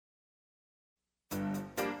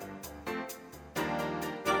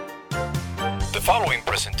The following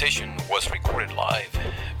presentation was recorded live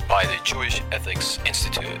by the Jewish Ethics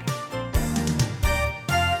Institute.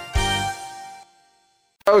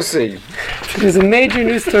 There's a major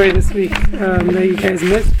news story this week that you guys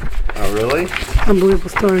missed. Oh, really? Unbelievable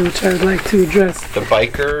story which I would like to address. The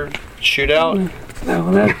biker shootout?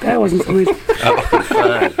 No, that wasn't so major. Oh,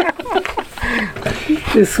 fine.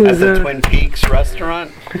 This was At the Twin Peaks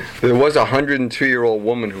restaurant? There was a 102-year-old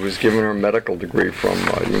woman who was given her medical degree from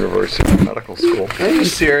University Medical School. Are you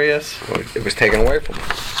serious? Well, it was taken away from her.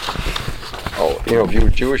 Oh, if you were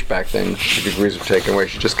Jewish back then, the degrees were taken away.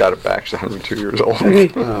 She just got it back. She's 102 years old. Okay.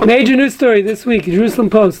 Major news story this week. Jerusalem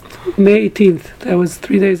Post, May 18th. That was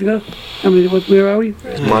 3 days ago. Where are we?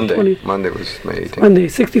 It's Monday. Monday was May 18th. Monday.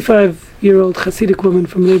 65-year-old Hasidic woman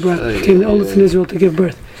from Leibrak became the oldest in Israel to give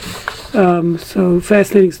birth. So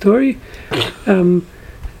fascinating story.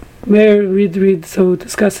 Mayor Reed so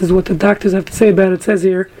discusses what the doctors have to say about it. It says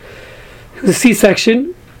here, it was a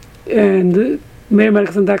C-section, and Mayor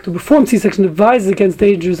Medical Center doctor performed C-section advises against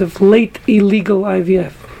dangers of late illegal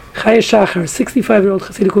IVF. Chaya Shachar, 65-year-old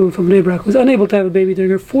Hasidic woman from Bnei Brak, was unable to have a baby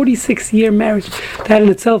during her 46-year marriage. That in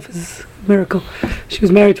itself is a miracle. She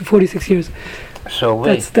was married for 46 years. So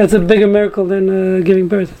wait, that's a bigger miracle than giving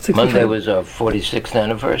birth at 65. Monday was our 46th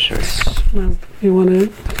anniversary. Well, you're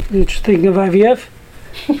thinking of IVF?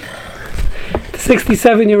 The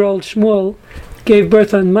 67-year-old Shmuel gave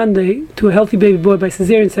birth on Monday to a healthy baby boy by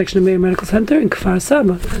cesarean section at Mayo Medical Center in Kfar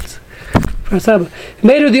Saba. That's Kfar Saba. It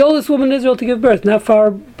made her the oldest woman in Israel to give birth, not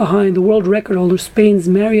far behind the world record holder, Spain's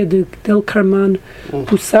Maria del Carmen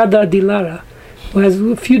Usada de Lara, who has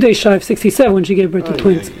a few days shy of 67 when she gave birth to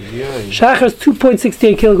twins. Shachar's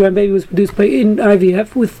 2.68 kilogram baby was produced by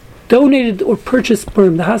IVF with donated or purchased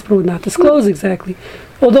sperm. The hospital would not disclose exactly,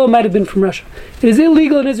 although it might have been from Russia. It is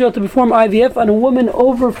illegal in Israel to perform IVF on a woman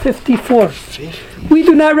over 54. We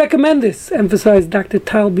do not recommend this, emphasized Dr.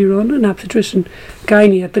 Tal Biron, an obstetrician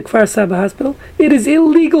gynae at the Kfar Saba hospital. It is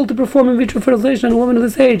illegal to perform in vitro fertilization on a woman of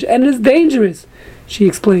this age, and it is dangerous, she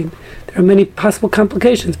explained. There are many possible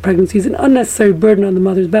complications. Pregnancy is an unnecessary burden on the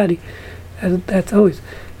mother's body. That's always.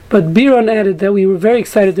 But Biron added that we were very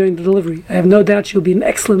excited during the delivery. I have no doubt she'll be an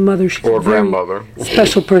excellent mother. She's Or a very grandmother.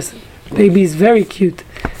 special person. Baby is very cute.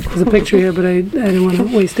 There's a picture here, but I didn't want to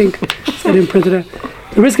waste ink, so I didn't print it out.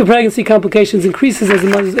 The risk of pregnancy complications increases as the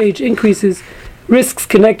mother's age increases. Risks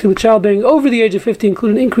connected with childbearing over the age of 50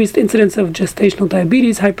 include an increased incidence of gestational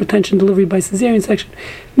diabetes, hypertension, delivery by cesarean section,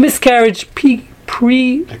 miscarriage,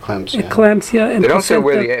 pre-eclampsia, and they don't say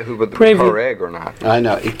where her egg or not. I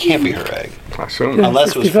know. It can't be her egg. I assume. Yeah. Unless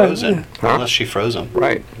it was 65, frozen. yeah. Huh? Unless she froze them.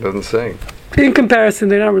 Right. Doesn't say. In comparison,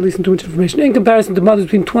 they're not releasing too much information. In comparison to mothers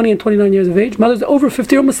between 20 and 29 years of age, mothers over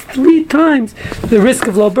 50 are almost 3 times the risk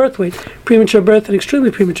of low birth weight, premature birth, and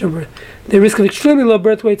extremely premature birth. The risk of extremely low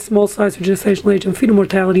birth weight, small size for gestational age, and fetal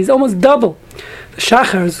mortality is almost double. The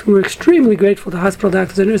Shachars, who were extremely grateful to hospital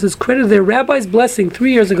doctors and nurses, credited their rabbi's blessing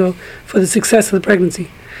 3 years ago for the success of the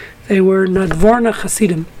pregnancy. They were Nadvorna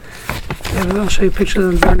Hasidim. I'll show you a picture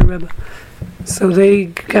of the Nadvorna Rebbe. So they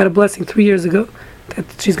got a blessing 3 years ago that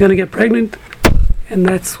she's going to get pregnant, and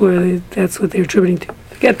that's what they're attributing to.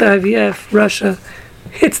 Forget the IVF, Russia,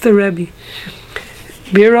 it's the Rebbe.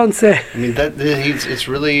 Biron said. I mean, it's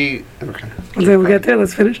really. Okay. Okay, we'll get there,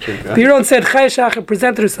 let's finish. Biron said, Chaya Shachar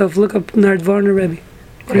presented herself, look up Nardvarna Rebbe.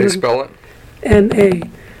 How do you spell it? N-A-D-R-O-V-O.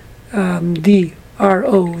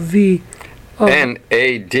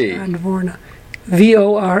 N-A-D. Nadvorna.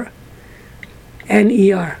 V-O-R-N-E-R.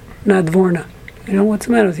 Nadvorna. You know what's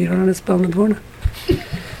the matter with you? You don't know how to spell Nadvorna?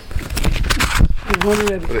 Nadvorna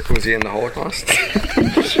Rebbe. Was he in the Holocaust?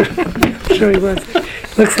 Sure he was.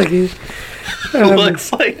 Looks like he.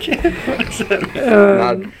 Looks like it.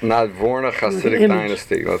 Nadvorna Hasidic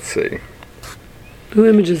dynasty. Let's see. 2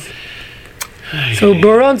 images. So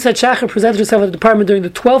Boron said Shachar presented herself at the department during the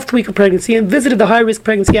 12th week of pregnancy and visited the high-risk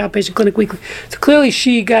pregnancy outpatient clinic weekly. So clearly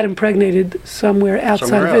she got impregnated somewhere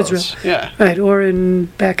outside of Israel. Yeah. Right, or in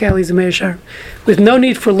back alleys of Meir Sharon, with no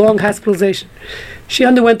need for long hospitalization. She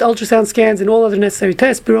underwent ultrasound scans and all other necessary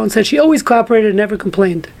tests. Boron said she always cooperated and never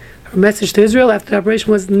complained. Her message to Israel after the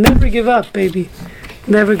operation was, never give up, baby.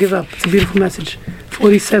 Never give up. It's a beautiful message.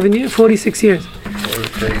 46 years.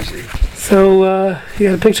 Crazy. So, you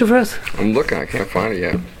got a picture for us? I'm looking. I can't find it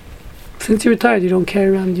yet. Since you're retired, you don't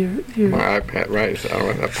carry around your My iPad, right? So I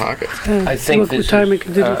don't have pockets. I think this is retirement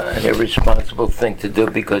can do. an irresponsible thing to do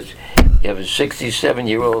because you have a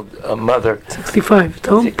 67-year-old mother. 65.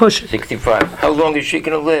 Don't push it. 65. How long is she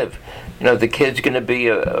going to live? The kid's going to be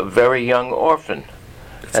a very young orphan.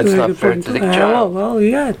 a That's very not good fair point. to the Well, child. well,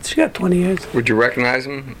 yeah, she got 20 years. Would you recognize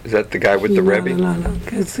him? Is that the guy with the no, Rebbe? No.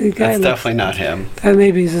 It's the guy That's looks, definitely not him. that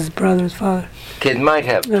maybe is his brother's father. Kid might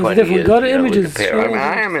have No, it's 20 different. years. Go to you know, with images. the pair. Sure. I mean,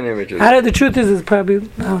 I am in images. The truth is, it's probably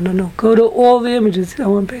no. Go to all the images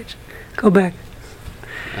on one page. Go back.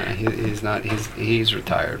 He's not. He's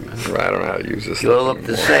retired, man. I don't know how to use this. You all look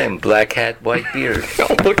the same. Black hat, white beard. They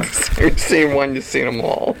all look the same. You've seen one, you've seen them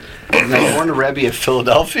all. Now, born a Rebbe of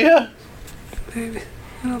Philadelphia. Maybe.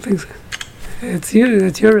 I don't think so. It's you.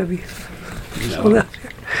 That's your Rebbe. No,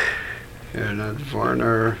 you're not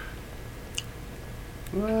Warner.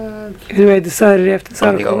 What? Anyway, I decided after this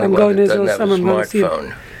I'm the article, only I'm one going to that Israel doesn't have summer. a I'm going to see him.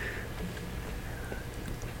 smartphone.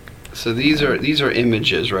 So these are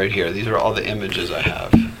images right here. These are all the images I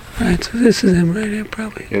have. All right, so this is him right here,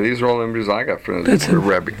 probably. Yeah, these are all images I got from That's the him.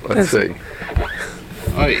 Rebbe. Let's That's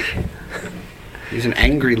see. Oy. He's an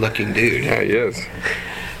angry-looking dude. Yeah, he is.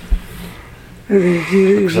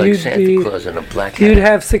 Looks like Santa Claus in a black You'd hat.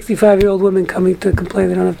 have 65-year-old women coming to complain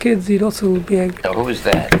they don't have kids. You'd also be angry. Now, who is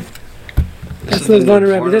that? That's the Varner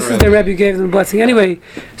Rebbe. This is the Rebbe who gave them the blessing. Anyway,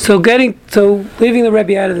 so leaving the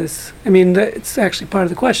Rebbe out of this, I mean, it's actually part of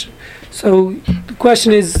the question. So the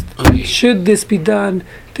question is, should this be done?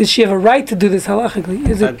 Did she have a right to do this halachically?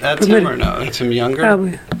 Is it That's permitted? him or no? That's him younger?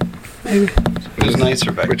 Probably. Maybe. Who's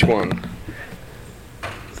nicer back Which then? one?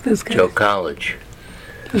 It's this guy. Joe College.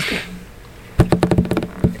 This guy.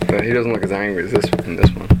 He doesn't look as angry as this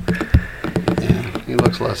one. Yeah, he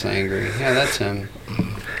looks less angry. Yeah, that's him.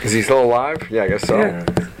 Is he still alive? Yeah, I guess so. Yeah.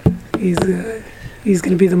 He's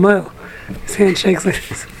going to be the male. His hand shakes like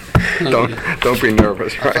this. Don't be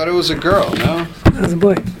nervous, I thought right? it was a girl, no? That was a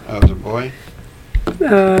boy. Oh, it was a boy?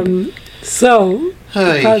 So,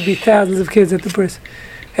 there'll probably be thousands of kids at the birth.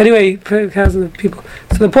 Anyway, thousands of people.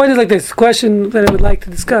 So the point is like this. The question that I would like to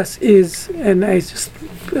discuss is, and I just,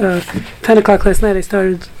 10 o'clock last night I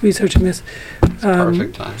started researching this.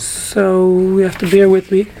 Perfect time. So you have to bear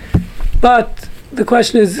with me. But the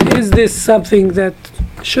question is this something that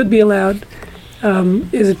should be allowed?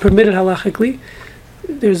 Is it permitted halachically?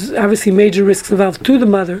 There's obviously major risks involved to the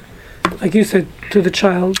mother, like you said, to the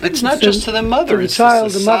child. It's not So- just to the mother, the it's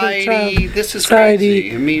child, the the mother, society. child, This is society,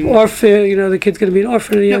 crazy. I mean, orphan, the kid's going to be an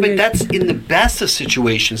orphan at a no, young but age. that's in the best of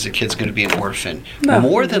situations, the kid's going to be an orphan. No,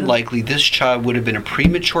 More than no. likely, this child would have been a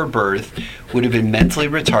premature birth, would have been mentally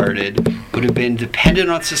retarded, would have been dependent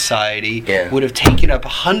on society, Yeah. would have taken up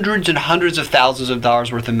hundreds and hundreds of thousands of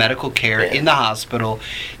dollars worth of medical care Yeah. in the hospital.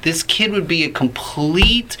 This kid would be a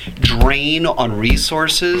complete drain on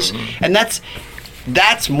resources, Mm-hmm. and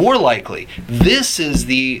that's more likely. This is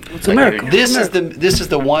the It's a miracle. this It's is a miracle. this is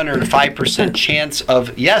the 1 or 5% chance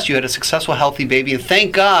of, yes, you had a successful, healthy baby, and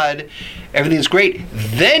thank God everything's great.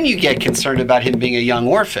 Then you get concerned about him being a young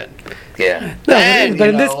orphan. Yeah. No, then, but you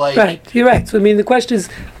in know, this, like- right, you're right. So I mean, the question is,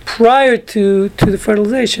 prior to the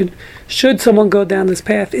fertilization, should someone go down this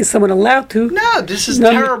path? Is someone allowed to? No, this is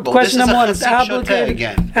Number- terrible. Question This is number a one is Hasid Shoteh obligated.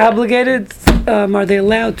 again. Obligated? Are they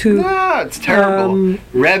allowed to? No, it's terrible.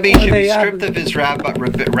 Rebbe are should they be stripped of his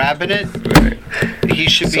rabbinate. He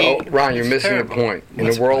should So, be. Ron, you're it's missing terrible. the point. In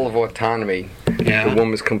What's a world of autonomy, Yeah. the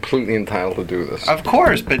woman's completely entitled to do this. Of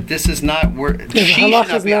course, but this is not where Yeah, she halakha should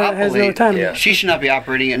not is be not- has no operating. autonomy. Yeah. She should not be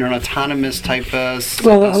operating in an autonomous type of.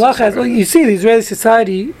 Well, halacha has. Well, you see, the Israeli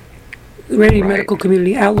society, the Israeli Right. medical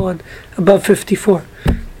community outlawed above 54.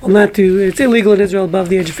 Will not do. It's illegal in Israel above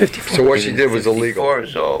the age of 54. So what she did was illegal. 54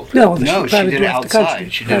 years old. No, No, she probably did it left the outside. country.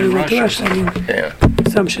 She did it in Probably went to Russia. I mean, Yeah. the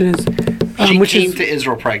assumption is, She which came is to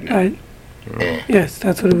Israel pregnant. right. Yeah. Yes,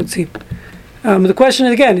 that's what it would seem. The question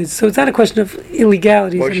again is, so it's not a question of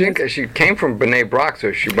illegality. Well, she came from B'nai Brak,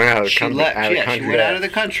 so she went out of the She country. left. Out of Yeah, she country. went out of the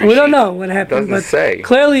country. we She- don't know what happened, Doesn't but say.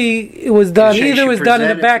 clearly it was done. she- Either she it was done in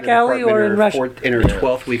a presented back to the alley or in department Russia. in her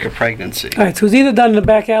 12th week of pregnancy. All right, so it was either done in a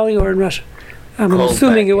back alley or in Russia. I'm Cold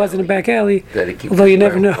assuming back it wasn't a alley. back alley, That'd keep although the you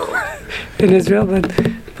never sperm know cold. in Israel.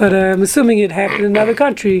 But I'm assuming it happened in another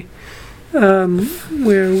country,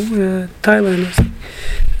 where Thailand is.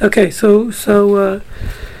 Okay, so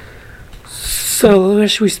where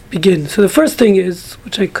should we begin? So the first thing is,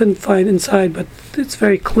 which I couldn't find inside, but it's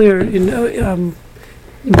very clear in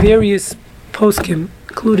various poskim,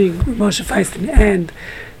 including Moshe Feinstein and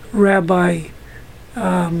Rabbi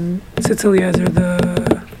Tzitz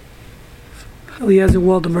Eliezer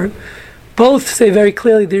Waldemar, both say very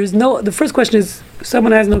clearly the first question is, if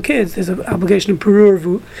someone has no kids, there's an obligation in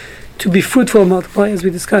Perurvu to be fruitful and multiply, as we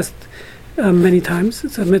discussed many times.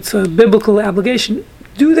 It's a biblical obligation.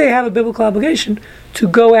 Do they have a biblical obligation to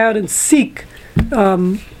go out and seek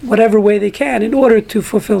whatever way they can in order to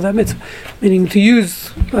fulfill that mitzvah, meaning to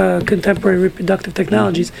use contemporary reproductive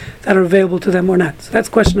technologies that are available to them or not. So that's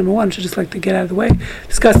question number one. I should just like to get out of the way.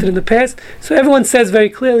 Discussed it in the past. So everyone says very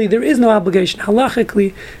clearly there is no obligation.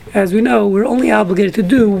 Halachically, as we know, we're only obligated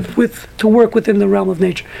to work within the realm of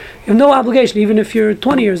nature. You have no obligation, even if you're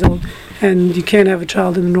 20 years old and you can't have a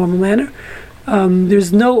child in a normal manner.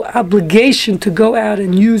 There's no obligation to go out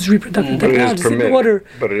and use reproductive technologies in order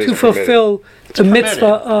to fulfill the mitzvah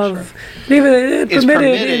of It's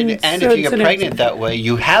permitted, and if you get pregnant that way,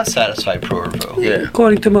 you have satisfied Pruervu. Yeah.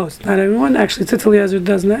 According to most, not everyone. Actually, Tzitz Eliezer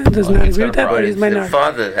does not agree with that, but he's The minority.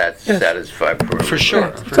 father has to satisfy Pruervu. For sure.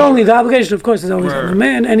 Right. It's only the obligation, of course, is always on the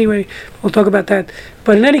man. Anyway, we'll talk about that.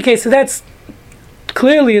 But in any case, so that's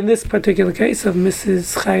clearly in this particular case of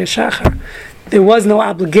Mrs. Chaya Shachar, there was no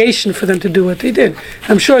obligation for them to do what they did.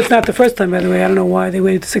 I'm sure it's not the first time, by the way. I don't know why they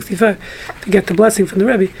waited to 65 to get the blessing from the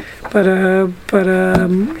Rebbe, but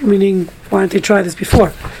meaning why didn't they try this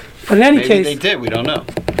before? But in any Maybe case, they did. We don't know.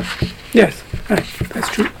 yes, right, that's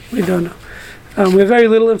true. We don't know. We have very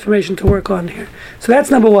little information to work on here. So that's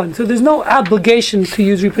number one. So there's no obligation to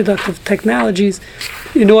use reproductive technologies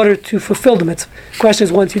in order to fulfill the mitzvah. Question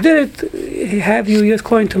is, once you did it, have you, yes,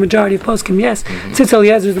 according to majority of poskim, yes. Tzitz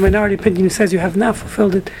Eliezer is the minority opinion who says you have not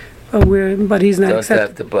fulfilled it, but he's not Don't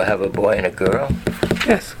accepted. have to have a boy and a girl?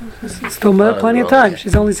 Yes, it's still plenty of well, time.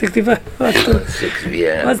 She's only 65.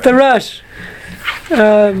 Yeah. What's the rush?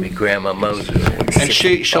 My grandma Moses. And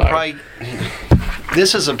she'll probably.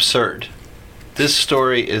 This is absurd. This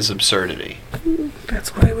story is absurdity.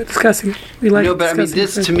 That's why we're discussing it. We like No, but I mean,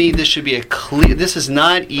 discussing this to me, this should be a clear. This is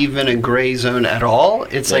not even a gray zone at all.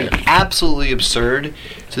 It's like absolutely absurd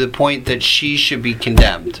to the point that she should be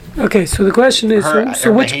condemned. Okay, so the question is, Her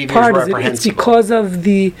so which behavior is part is it? It's reprehensible. because of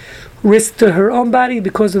the risk to her own body,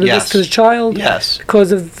 because of the risk Yes. to the child, Yes.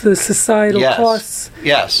 because of the societal Yes. costs.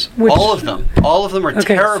 Yes, Which- all of them. All of them are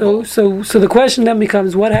Okay, terrible. so the question then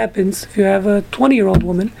becomes, what happens if you have a 20-year-old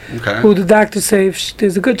woman Okay. who the doctors say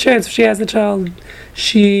there's a good chance if she has a child,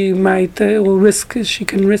 she might she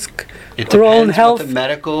can risk It her own depends health, what the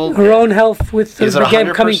medical. her own health with Is it becoming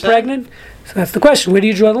 100%? pregnant. So that's the question. Where do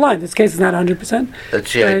you draw the line? This case is not 100%. That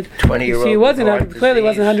she had 20-year-old See, it wasn't with heart clearly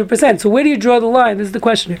wasn't disease. 100%. So where do you draw the line? This is the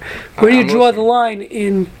question here. Where do you I'm draw listening. the line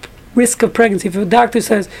in risk of pregnancy? If a doctor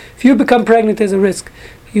says if you become pregnant, there's a risk.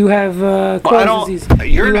 You have Well, I Crohn's don't. disease.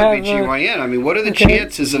 You're You an have, OBGYN. I mean, what are the okay.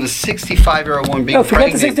 chances of a 65-year-old woman being No,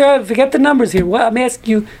 forget pregnant? forget the numbers here. Well, I'm asking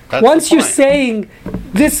you. That's Once the you're point. saying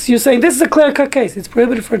this is a clear-cut case. It's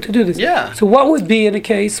prohibited for her to do this. Yeah. So what would be in a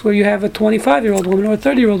case where you have a 25-year-old woman or a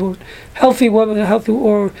 30-year-old woman, healthy woman,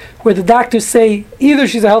 or where the doctors say either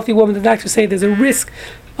she's a healthy woman, the doctors say there's a risk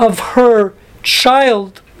of her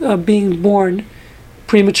child being born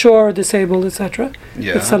premature, disabled, etc.,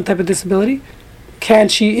 Yeah. with some type of disability.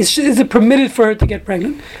 Is it permitted for her to get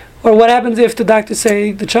pregnant? Or what happens if the doctors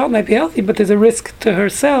say the child might be healthy, but there's a risk to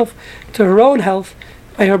herself, to her own health,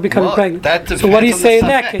 by her becoming Well, pregnant? that So what do you depends on say the in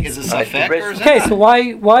that suffix. case? Is it Like the suffix risk- or is it Okay, not? so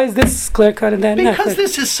why is this clear cut and that not Because clear?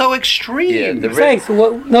 this is so extreme. Yeah, the I'm saying, so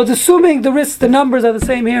what, no, it's assuming the numbers are the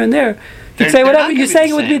same here and there. You say They're whatever, not gonna you're be saying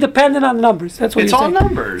the it would be same. dependent on the numbers. That's what It's you're all saying.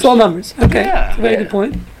 numbers. It's all numbers. Okay, Yeah. that's a very Yeah. good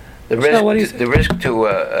point. The So what do you risk, say? the risk to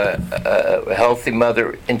a healthy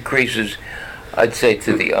mother increases, I'd say,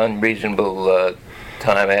 to the unreasonable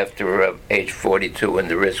time after age 42, and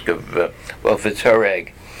the risk of, well, if it's her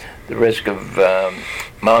egg, the risk of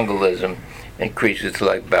Mongolism increases to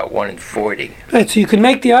like about 1 in 40. Right, so you can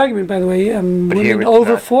make the argument, by the way, here women it's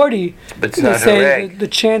over not. 40 But it's not her say egg. the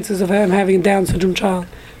chances of him having a Down syndrome child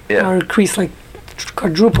Yeah. are increased like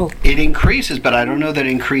quadruple. It increases, but I don't know that it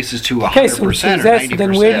increases to 100% Okay, so or that's- 90%.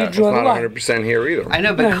 then where do you It's draw the not line? 100% here either. I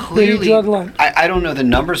know, but Yeah, where do you clearly, draw the line? I don't know the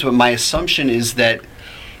numbers, but my assumption is that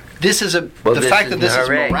this is Well, the this fact that isn't this is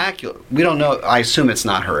her egg. miraculous. We don't know. I assume it's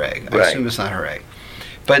not her egg. I Right. assume it's not her egg.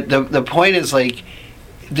 But the point is, like,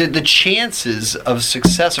 the chances of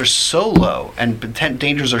success are so low and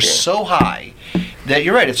dangers are so high that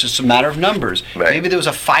you're right. It's just a matter of numbers. Right. Maybe there was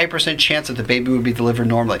a 5% chance that the baby would be delivered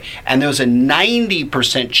normally, and there was a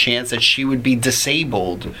 90% chance that she would be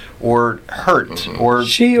disabled or hurt or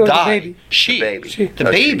She or the die. baby? She. The baby. She. The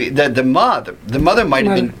Oh, baby. The mother. The mother might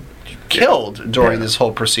have been Mother. killed during this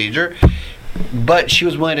whole procedure, but she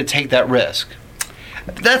was willing to take that risk.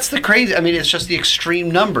 That's the crazy. I mean, it's just the extreme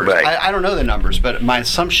numbers. Right. I don't know the numbers, but my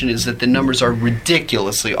assumption is that the numbers are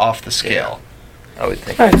ridiculously off the scale. I would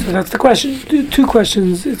think. All right, so that's the question. Two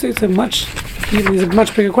questions. It's a much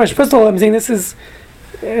bigger question. First of all, I'm saying this is,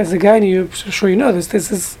 as a guy, and you're sure you know this.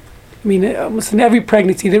 This is, I mean, almost in every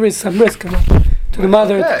pregnancy there is some risk to the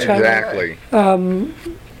mother, Okay. the child. Exactly.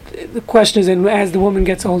 the question is, and as the woman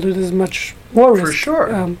gets older, there's much more risk. For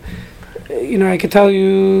sure. I could tell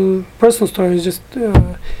you personal stories just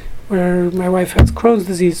where my wife has Crohn's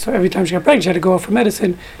disease, so every time she got pregnant, she had to go out for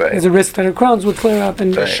medicine. Right. There's a risk that her Crohn's would flare up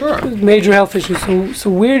and For sure. major health issues. So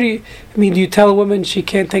where do you, do you tell a woman she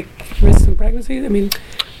can't take risks in pregnancy?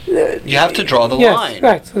 You have to draw the yes, line.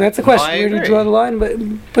 right. So that's the question. I Where do you agree. draw the line?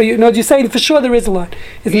 But you're saying for sure there is a line.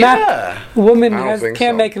 It's Yeah. not a woman I don't think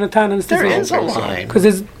can't so. make an autonomous There decision. is a line. Because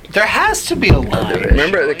there's There has to be a line.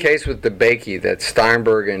 Remember the case with the Bakey that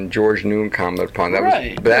Steinberg and George Noon commented upon? That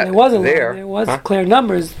Right. was that there was a line. there. There was huh? clear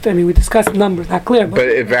numbers. We discussed numbers, not clear, But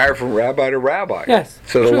it varied from rabbi to rabbi. Yes,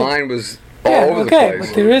 So the true. line was all yeah, over okay, the place.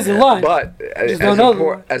 but there is a line. But Just don't know the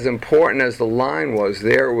line. as important as the line was,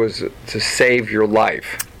 there was to save your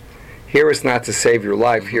life. Here is not to save your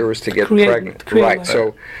life. Here is to get pregnant. create Right. life.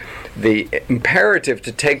 So the imperative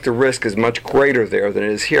to take the risk is much greater there than it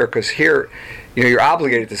is here, because here, you're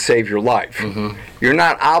obligated to save your life. Mm-hmm. You're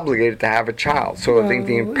not obligated to have a child. So I think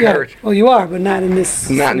the imperative. Well, you are, but not in this.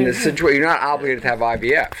 Not in this scenario. situation. You're not obligated to have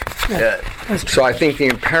IVF. Yeah. That's true. So I think the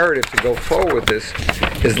imperative to go forward with this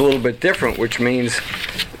is a little bit different, which means,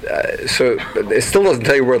 so it still doesn't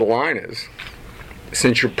tell you where the line is.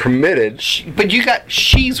 Since you're permitted, But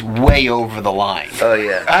she's way over the line. Oh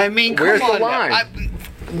yeah. I mean, come Where's the on. line?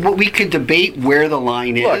 We could debate where the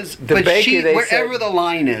line Look, is, the but Bakey, they wherever said- the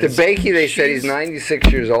line the is. Bakey, they said he's she's- 96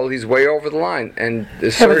 years old, he's way over the line. And the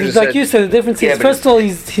Yeah, but surgeon it's like said, you said, the difference Yeah, is, but first of all,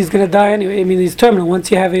 he's going to die anyway. He's terminal. Once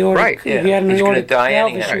you have aortic, Right, if you yeah. had an He's gonna aortic die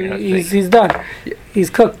valve anyhow, issue, I he's think. done. He's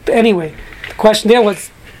cooked anyway. The question there was,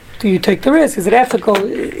 do you take the risk? Is it ethical?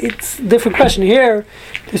 It's a different question. Here,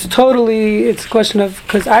 it's a question of,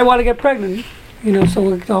 because I want to get pregnant,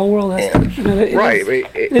 so the whole world has to. It right. is-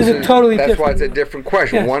 it is a totally That's why it's a different. different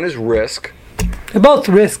question. Yes. One is risk. They're both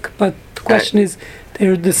risk, but the question is,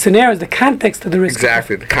 the scenarios, the context of the risk.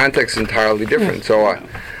 Exactly. The context is entirely different. So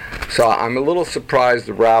I'm a little surprised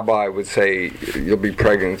the rabbi would say you'll be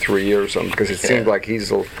pregnant in 3 years or something, because it seems like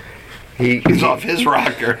he's off his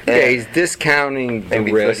rocker. Yeah, he's discounting the Maybe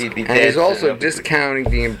because risk, he'd be and dead he's also soon.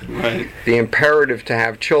 discounting Right. the imperative to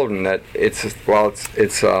have children. That it's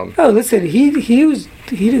Oh, listen, he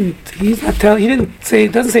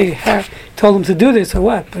doesn't say told him to do this or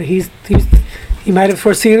what, but he might have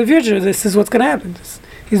foreseen in the future this is what's going to happen.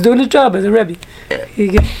 He's doing his job as a Rebbe. Now,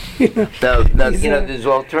 He's, there's alternatives. he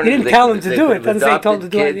didn't tell him to do it. Doesn't say he told him to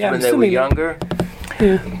do it. Kids Yeah, I'm when they were assuming. younger,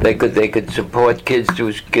 Yeah. they could support kids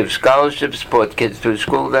to give scholarships, support kids to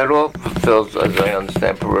school. That all fulfills, as I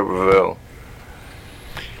understand, peripheral.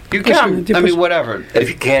 You Pushing can. it, I mean, pushing- whatever. If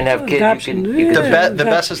you can't have kids, Adoption, you yeah. can. The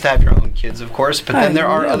best is to have your own kids, of course, but then there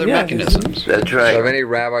are Yeah, other yeah, mechanisms. That's So have right. any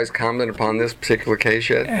rabbis commented upon this particular case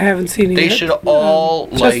yet? I haven't seen it They yet. should all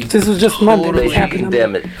this was just Monday. totally They It should happened.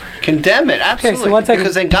 condemn it. condemn it. Absolutely. one second.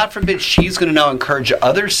 Because then, God forbid, she's going to now encourage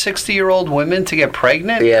other 60-year-old women to get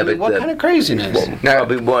pregnant. Yeah, I mean, but what kind of craziness? Now,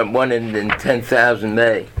 Probably one in 10,000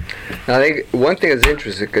 may. I think one thing is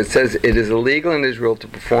interesting, because it says it is illegal in Israel to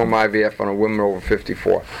perform IVF on a woman over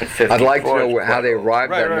 54. I'd like to 54 know is how they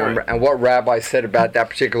arrived at that Right, number right. and what rabbi said about that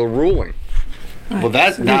particular ruling. Well,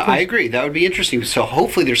 I agree. That would be interesting. So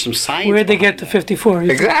hopefully, there's some science. Where'd they get behind to that. 54?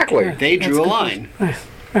 Exactly. They That's drew a good line. question.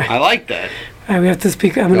 Right. I like that. All right, we have to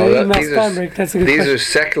speak. I'm going to email these Steinberg. That's a good these question. are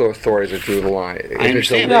secular authorities that drew the line. If I it's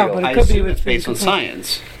understand. No, illegal- but it I could be assume with it's based on 54.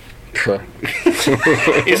 science.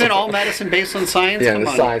 Isn't all medicine based on science? Yeah, Come the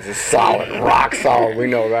on. science is solid, rock solid. We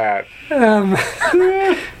know that.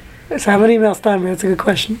 So I'm going to email Steinberg. That's a good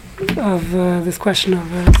question. Of this question of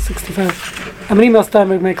 65. I'm going to email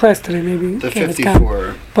Steinberg my class today. Maybe The get his comment.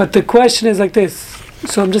 54. But the question is like this.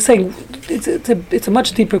 So I'm just saying, it's a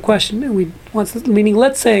much deeper question. And meaning,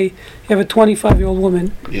 let's say you have a 25-year-old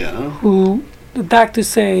woman Yeah. who the doctors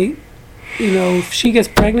say, if she gets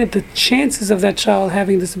pregnant, the chances of that child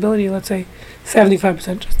having disability, let's say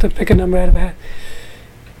 75%, just to pick a number out of a hat.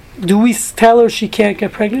 Do we tell her she can't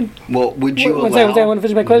get pregnant? Well, would you One allow? second, I want to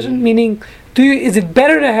finish my question. Meaning, is it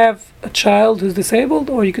better to have a child who's disabled,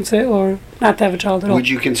 or you can say, or not to have a child at all? Would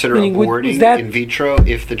you consider Meaning, is aborting that- in vitro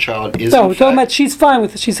if the child is? No, in we're talking fact- about she's fine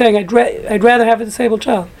with it. She's saying I'd rather have a disabled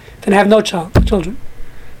child than have no children.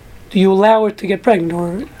 Do you allow her to get pregnant,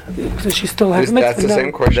 or does she still have a That's mitzvah? the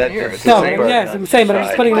same question That's here. the It's No, the same same yes, I'm saying, but I'm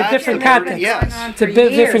just putting it in a That's different the word, context. yes. It's a bit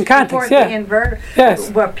different context, yeah. Yes.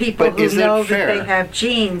 What people But who is it know fair? that they have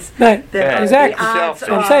genes. Right, That exactly. The odds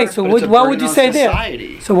So I'm saying, so But it's a what would burden you on say there?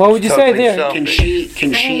 society. So what would you say Totally there? self- Can she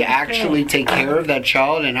Same actually thing. take care of that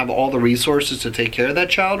child and have all the resources to take care of that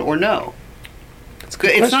child, or no?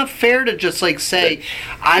 good It's question. not fair to just like say,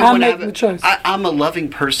 I I'm want to making have. the choice. I'm a loving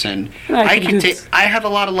person. I can do take. this. I have a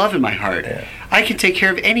lot of love in my heart. I can take care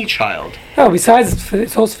of any child. Oh, besides,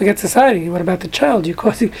 it's also forget society. What about the child? You're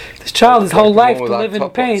causing this child his whole life to live in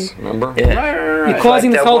pain. Remember? Yeah. You're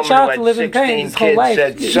causing Like this that whole woman child who to had live in pain 16 his whole kids life.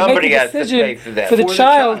 said You somebody make a has to decision pay for that. for the For the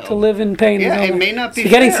child child. to live in pain. his Yeah, whole it life. may not be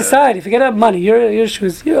Forgetting fair. society. Forget about money. Your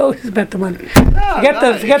issues. You always bet the money. No, Forget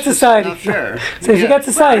it's just society. Not fair. So forget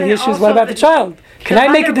society Well, issues. also What about the the- child? Can the I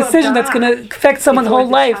make a mother will decision that's going to affect someone's before whole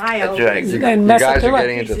the life child That's right. is- and You mess up guys their are life?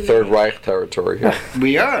 getting into Third Reich territory here.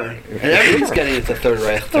 We are. And everyone's getting into Third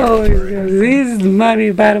Reich Oh, territory. these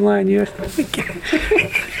money, bottom line. You're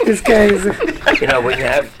this guy is. You know, when you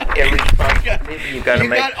have irresponsible people, you got to You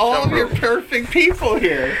make got all some of your rules. perfect people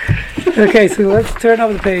here. Okay, so let's turn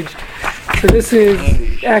over the page. So this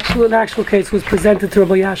is an actual case was presented to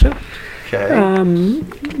Rabbi Yasha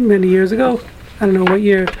Okay. many years ago. I don't know what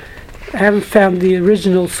year. I haven't found the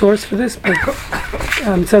original source for this, but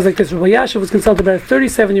it says like this. Rabbi Yasha was consulted by a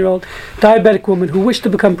 37-year-old diabetic woman who wished to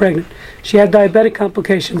become pregnant. She had diabetic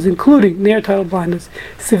complications, including near-total blindness,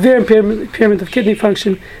 severe impairment of kidney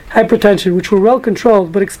function, hypertension, which were well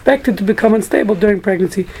controlled but expected to become unstable during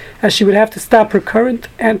pregnancy, as she would have to stop her current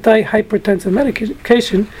anti-hypertensive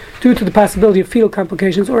medication due to the possibility of fetal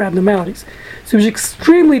complications or abnormalities. So she was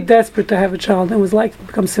extremely desperate to have a child and was likely to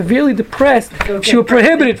become severely depressed if she were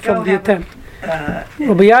prohibited from the attempt.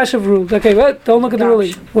 Rabbi Yashav ruled. Okay, but don't look at the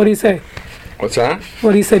ruling. What do you say? What's that?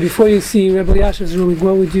 What do you say before you see Rabbi Yashav's ruling?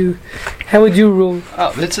 How would you rule?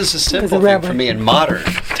 Oh, this is a As simple a thing rabbi. for me in modern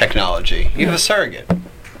technology. You have a surrogate.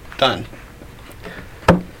 Done.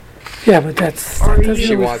 Yeah, but that She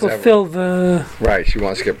doesn't wants fulfill the. Right, she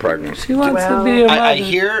wants to get pregnant. She wants to Well, be a mother.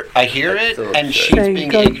 I hear it, and she's Saying, being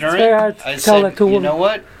 "Go- it's ignorant. very hard to I tell said, that to a you woman." know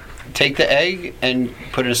what? Take the egg and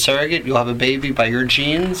put it in a surrogate. You'll have a baby by your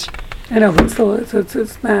genes. I know, but still,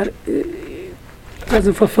 it's not. It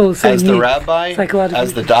doesn't fulfill the same As the need. rabbi, psychologically.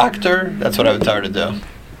 as the doctor, that's what I would tell her to do.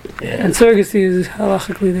 And surrogacy is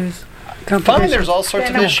halachically there's Fine, complications. there's all sorts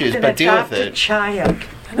of issues, but deal with it. Child.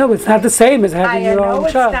 I know, but it's not the same as having I your know own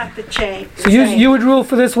it's child. not the chain. So you would rule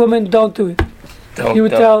for this woman, don't do it. Don't, You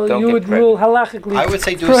would don't get pregnant. rule halachically. I would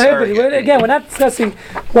say do a prohibited. surrogate. Again, we're not discussing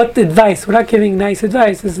what advice. We're not giving nice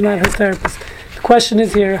advice. This is not her therapist. The question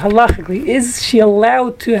is here, halachically, is she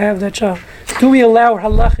allowed to have that child? Do we allow her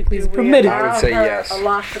halachically? Is it permitted? I would say yes.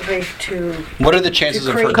 Halachically to What are the chances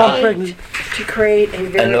of her create, Become dying? pregnant. to create a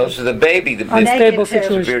very And also the baby. The Unstable Negative.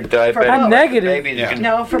 situation. severe diabetic. I'm negative. Baby Yeah. can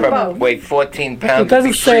No, for probably both. weigh 14 pounds. It doesn't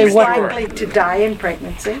and be say is what freezing. the- likely to die in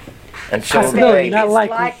pregnancy. And so the Possibility, baby. not Is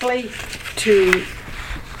likely. likely to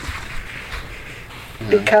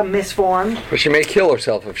become misformed. But she may kill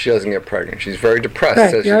herself if she doesn't get pregnant. She's very depressed. Right.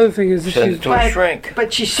 says The other thing is that Send she's it to a shrink.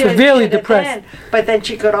 But she should Severely should have depressed. been. But then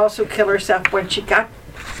she could also kill herself when she got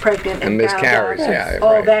pregnant and and found miscarries. out Yeah,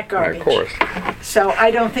 all right. that Right, garbage. of course. So I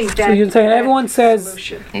don't think that. So you're saying that's everyone the says-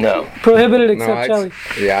 solution. No. prohibited No, except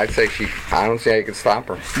Shelley. I'd say she. I don't see how you can stop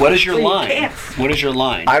her. What is your Well, you line? can't. What is your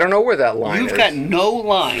line? I don't know where that line You've is. got no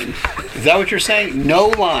line. Is that what you're saying? No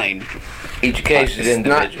line. Each case is It's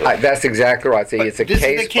not, individual. that's exactly right. See, But it's a this is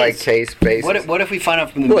the case by case. case basis. What if we find out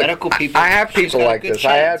from the Look, medical people? I have she's people got a like good this. I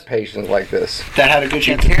chance had patients like this. that had a good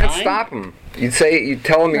You chance. of can't dying? stop them. You tell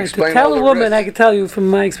them, you Right, to explain tell all a the woman, I risks. can tell you from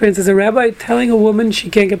my experience as a rabbi, telling a woman she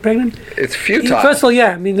can't get pregnant. It's futile. First of all,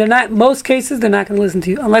 yeah, I mean, they're not. Most cases, they're not going to listen to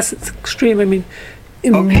you unless it's extreme. I mean,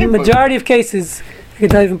 in Okay, but- majority of cases, I can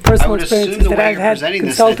tell you from I personal would assume experiences the that way I've you're had presenting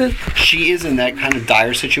this, consulted. that she is in that kind of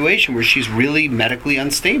dire situation where she's really medically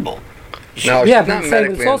unstable. no, Yeah, she's but not I'm saying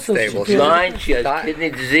medically it's also- unstable. she- She's, Blind, she has Di- kidney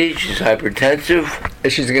disease, she's hypertensive,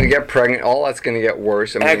 she's going to get pregnant. All that's going to get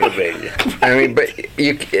worse. aggravated. But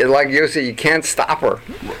you, like you said, you can't stop her.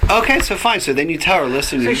 Okay, so fine. So then you tell her,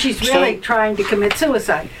 listen. So she's really trying to commit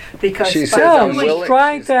suicide because She by says, No, I'm she's willing-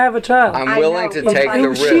 trying to have a child. I'm I willing know, to but take like- the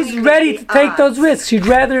And risk. She's ready to take those risks. She'd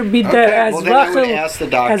rather be dead, Okay, as well, then I would Rachel, ask the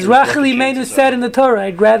doctors as what the Rachel Imenu chances said are. in the Torah.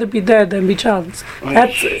 I'd rather be dead than be childless.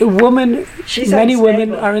 That's a woman. She's many women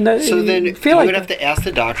unstable. are in that. So then you feel like would that. have to ask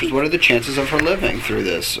the doctors what are the chances of her living through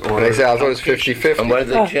this. Or And they say, I thought it was 50-50. And what are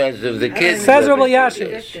the Oh. chances of the kids? Says Rabbi living?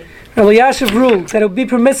 Yashiv. Rabbi Yashiv ruled that it would be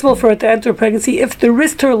permissible for her to enter pregnancy if the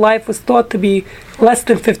risk to her life was thought to be less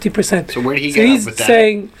than 50%. So where did he So get up he's with that?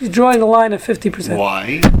 saying he's drawing the line at 50%.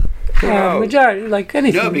 Why? Majority, like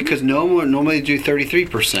anything. No, because normally do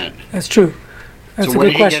 33%. That's true. That's So a where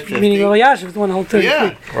good did he question. get 50? Meaning Eliashib is the one who holds 33.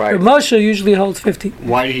 Yeah. Right. But Moshe usually holds 50.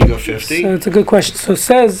 Why did he go 50? So it's a good question. So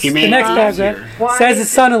says He the made next it paragraph, easier. Why says his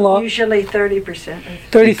is son-in-law, Usually 30%.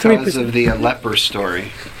 33%. Because of the leper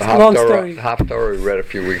story. The long story. Haftarah we read a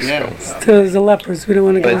few weeks Yeah. ago. To the lepers. We don't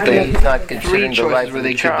want to get But into they're that. not considering the choices life where of they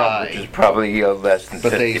the could child, die. which is probably less than 50%.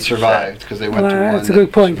 But they survived because they went to one. That's a good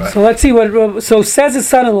that point. survived. So let's see what. So says his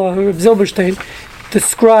son-in-law, Reb Zilberstein,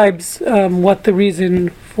 describes what the reason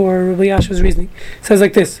for Rabbi Yashu's reasoning. It says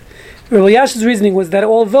like this. Rabbi Yashu's reasoning was that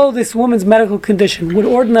although this woman's medical condition would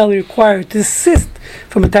ordinarily require her to desist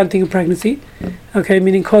from attempting a pregnancy, okay,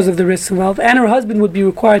 meaning cause of the risks involved, and her husband would be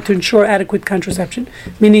required to ensure adequate contraception,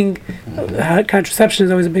 meaning contraception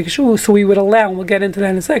is always a big issue, so we would allow, and we'll get into that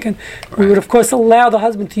in a second, we would of course allow the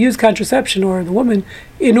husband to use contraception, or the woman,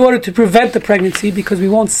 in order to prevent the pregnancy, because we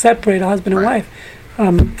won't separate a husband and wife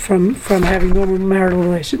from having normal marital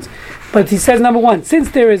relations. But he says, number one,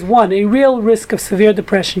 since there is a real risk of severe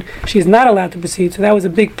depression, she is not allowed to proceed. So that was a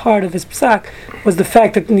big part of his psak, was the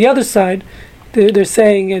fact that on the other side, they're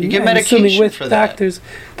saying, and, You get and assuming medication with for that. doctors,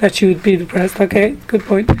 that she would be depressed. Okay, good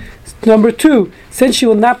point. Number two, since she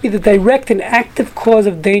will not be the direct and active cause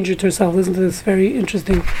of danger to herself. Listen to this very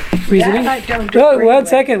interesting reasoning. That I don't Oh, agree one with.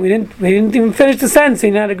 second. We didn't even finish the sentence.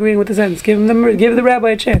 He's not agreeing with the sentence. Give the rabbi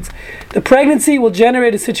a chance. The pregnancy will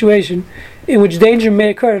generate a situation in which danger may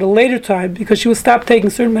occur at a later time because she will stop taking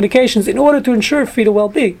certain medications in order to ensure fetal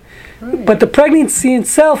well-being. But the pregnancy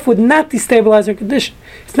itself would not destabilize her condition.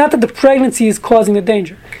 It's not that the pregnancy is causing the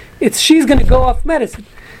danger. It's she's going to go off medicine.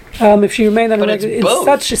 If she remained on a But it's regular, in both.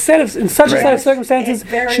 such a set of circumstances, It's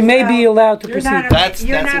very she may be well. allowed to You're proceed. not a- That's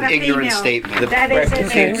You're an not a ignorant female. statement. The That is an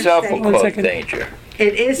pregnancy ignorant itself will statement. cause second. danger.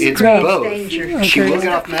 It is It's No. both. danger. She Okay. will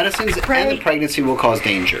get off medicines, and the pregnancy will cause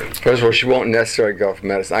danger. First of all, she won't necessarily go off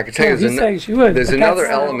medicine. I can tell No, you he's saying she would, there's but another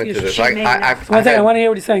that's not element the to this. issue. She may not. One second, I I want to hear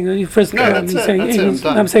what he's saying. You first, No, that's he's it, saying, that's it, I'm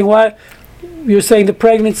done. I'm saying why you're saying the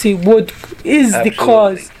pregnancy is the Absolutely.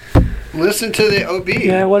 cause. Listen to the OB.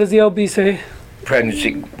 Yeah, what does the OB say?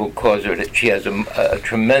 Pregnancy will cause her she has a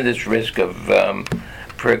tremendous risk of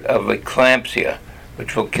eclampsia,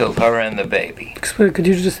 which will kill her and the baby. Could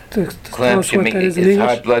you just tell us Eclampsia what that is in is high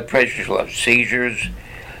English? blood pressure. She'll have seizures.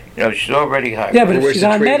 You know, she's already high. Yeah, but if Where's she's the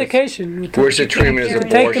on treatment? medication, Where's the treatment is Take take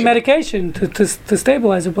the abortion. medication to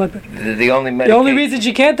stabilize her blood pressure. the only The medication, only reason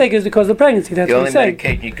she can't take it is because of pregnancy. That's the what only he's saying.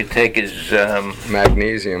 medication you could take is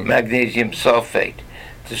Magnesium. magnesium sulfate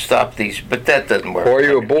to stop these, but that doesn't work. Or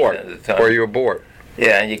you 100% abort. of the time. Or you abort.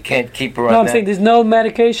 Yeah, and you can't keep her on No, I'm that. saying there's no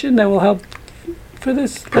medication that will help for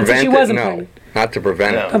this. Let's say Prevent she it? wasn't No. pregnant. Not to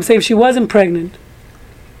prevent No. it. I'm saying if she wasn't pregnant.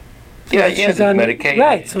 yeah, she's there's on medication.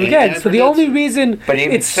 Right. So And again, so the antidepressants. only reason But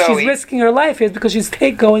even it's so, she's risking her life is because she's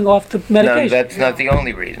going off the No, medication. that's not the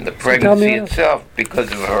only reason. The tell me pregnancy else. itself,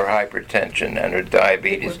 because of her hypertension and her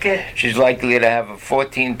diabetes, Okay. she's likely to have a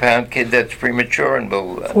 14-pound kid that's premature and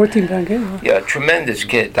will, 14-pound kid. Huh? yeah, a tremendous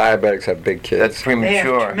kid Diabetics have big that's kids. They have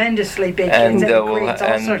premature. tremendously big And kids, and it will creates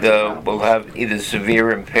all sorts of will problems. have either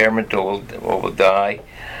severe impairment or will die,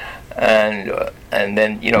 and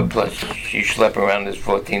then plus she's schlepping around this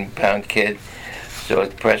 14-pound kid, so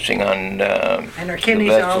it's pressing on her the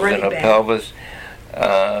kidneys are vessels already in her bad. pelvis,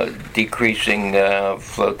 decreasing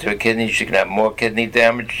flow to her kidneys. She can have more kidney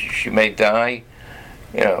damage. She may die,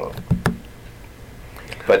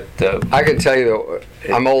 But I can tell you, though,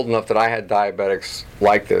 I'm old enough that I had diabetics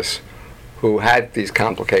like this who had these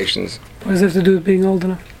complications What does it have to do with being old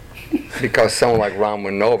enough? because someone like Ron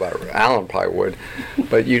wouldn't know about it. Alan probably would.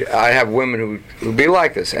 But I have women who'd be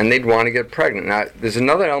like this, and they'd want to get pregnant. Now, there's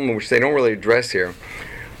another element which they don't really address here,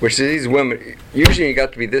 which is these women, usually you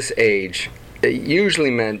got to be this age, it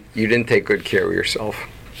usually meant you didn't take good care of yourself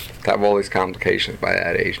to have all these complications by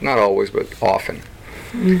that age. Not always, but often.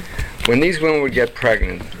 When these women would get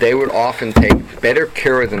pregnant, they would often take better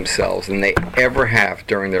care of themselves than they ever have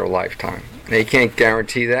during their lifetime. They can't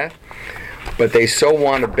guarantee that, but they so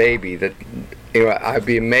want a baby that, I'd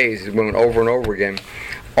be amazed at women over and over again.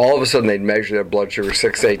 All of a sudden, they'd measure their blood sugar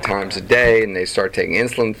 6 to 8 times a day, and they start taking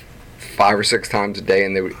insulin 5 or 6 times a day,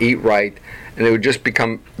 and they would eat right, and they would just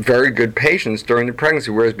become very good patients during the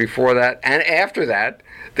pregnancy. Whereas before that and after that,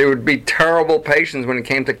 they would be terrible patients when it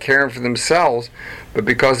came to caring for themselves, but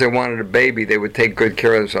because they wanted a baby, they would take good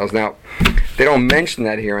care of themselves. Now, they don't mention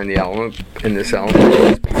that here in this element,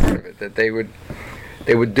 but it's part of it, that they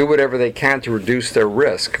would do whatever they can to reduce their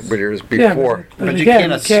risk, whereas before. But you again,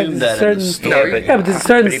 can't assume there's that a in the certain- story. Yeah, but there's a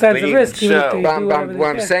certain But sense of even risk. even if so- they But do whatever what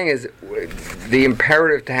I'm they can. saying is, the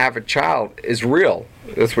imperative to have a child is real.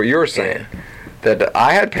 That's what you're saying. That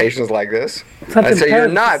I had patients like this. It's not I'd say you're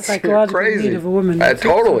imperative, it's nuts. You're psychological crazy. need of a woman.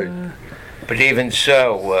 Totally. But even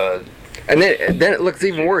so, And then it looks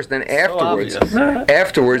even worse. Then afterwards,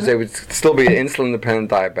 obvious. they would still be an insulin-dependent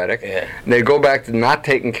diabetic. Yeah. And they go back to not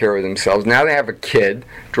taking care of themselves. Now they have a kid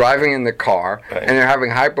driving in the car, Right. and they're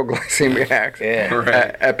having hypoglycemic Yeah.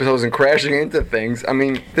 Right. episodes and crashing into things. I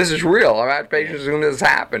mean, this is real. I've had patients whom this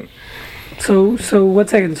happened. So 1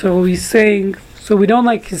 second. So he's saying, so we don't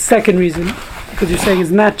like his second reason, because you're saying it's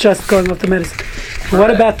not just going off the medicine. What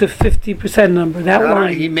about the 50% number? That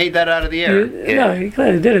line. He made that out of the air. No, he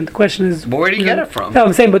clearly didn't. The question is, But where did he get it from? No,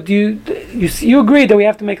 I'm saying, but you agree that we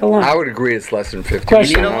have to make a line. I would agree it's less than 50%.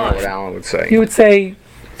 Question. I don't know what Alan would say. You would say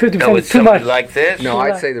 50% No, is with too somebody much. like this. No,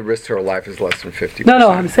 Right. I'd say the risk to her life is less than 50%. No,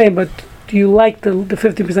 I'm saying, but do you like the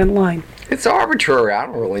 50% line? It's arbitrary. I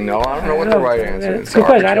don't really know. I don't know what the right answer is. It's a good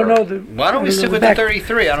question. I don't know arbitrary. the. Why don't we I stick know with the the back-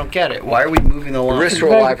 33? I don't get it. Why are we moving the The line? risk to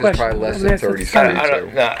her Very life good is probably question. less I'm than asking 37. I don't,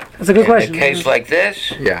 no. That's a good question. In a case like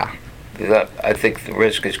this, Yeah. I think the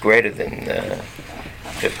risk is greater than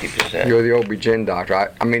 50%. You're the OB-GYN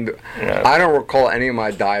doctor. I mean, Yeah. I don't recall any of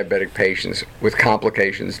my diabetic patients with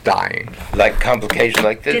complications dying. Like complications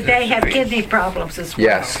like this. Did they have kidney problems as well?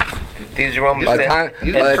 Yes. These are almost By the time,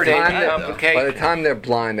 These by are the pretty time, bad, though. by the complications. time they're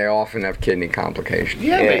blind, they often have kidney complications.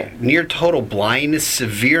 Yeah, Yeah. but near total blindness,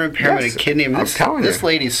 severe impairment Yes, of kidney. I mean, I'm this, telling this you.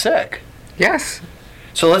 lady's sick. Yes.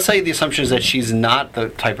 So let's say the assumption is that she's not the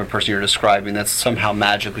type of person you're describing that's somehow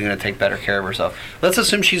magically going to take better care of herself. Let's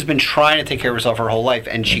assume she's been trying to take care of herself her whole life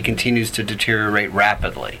and she continues to deteriorate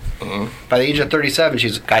rapidly. By the age of 37,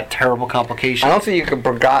 she's got terrible complications. I don't think you can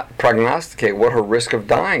prognosticate what her risk of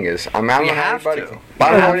dying is. I mean, I don't You know how have anybody. to. I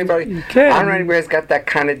don't know You anybody. can. I don't know anybody that's got that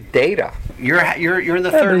kind of data. You're in the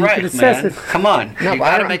Yeah, but Third you Reich, could assess man. it. Come on. No, you but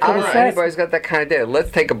I got to don't, make I a don't know assess- line. anybody's got that kind of data. Let's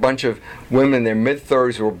take a bunch of women in their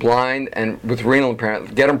mid-30s who are blind and with renal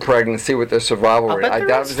impairment, get them pregnant, and see what their survival I'll rate. bet I there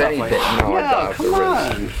doubt is there's any stuff data. like that. No, I Yeah, doubt come there is.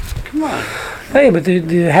 on. Come on. Hey, but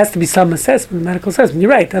there has to be some assessment, medical assessment. You're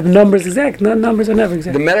right. The numbers exact. No, numbers are never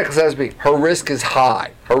exact. The medical says her risk is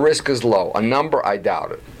high, her risk is low. A number, I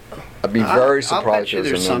doubt it. I'd be very I'll surprised bet you if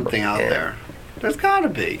there's there's a number. something out Yeah. there. There's got to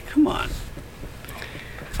be. Come on.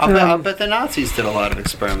 I'll bet the Nazis did a lot of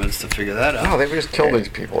experiments to figure that out. No, they would just kill these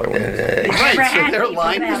people. They wouldn't. Right, so Never their had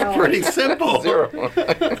line people that was old. pretty simple.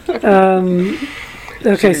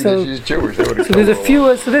 Okay, so She's Jewish. They would've so there's a killed her.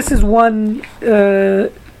 few. So this is one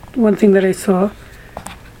thing that I saw.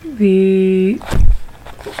 The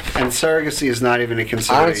And surrogacy is not even a I don't see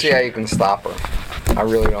consideration. how you can stop her. I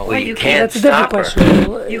really don't. Well, you can't that's a different stop her.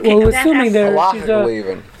 question. Well, You well, can't- assuming that's- there, she's Halachically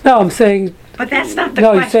even. no, I'm saying But that's not the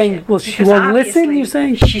No, question. you're saying, well, she because won't listen, obviously you're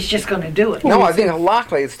saying? she's just going to do it. No, I think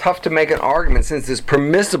halachically it's tough to make an argument since it's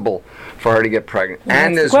permissible for her to get pregnant.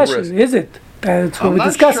 And that's there's the question. risk. Is it? That's what I'm we're not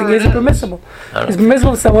discussing. sure Is it it is. permissible? Is it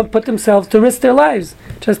permissible for someone to put themselves to risk their lives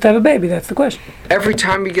just to have a baby? That's the question. Every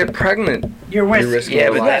time you get pregnant, You're you risking. risk Yeah,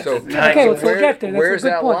 your but life. that's So, a tiny- Okay, let's where- get there. That's where's a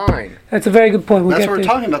good that point. line? That's a very good point. We'll That's get what we're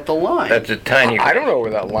there. talking about, the line. That's a tiny. I don't know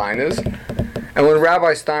where that line is. And when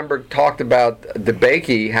Rabbi Steinberg talked about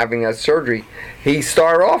DeBakey having that surgery, he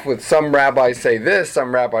started off with some rabbis say this,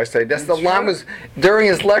 some rabbis say this. The line was, during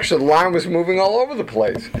his lecture, the line was moving all over the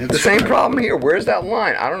place. The same problem here. Where's that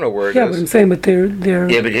line? I don't know where it Yeah, but I'm is. saying, but they're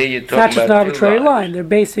Yeah, but here you're talking not just an about arbitrary two line. They're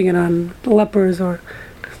basing it on lepers or.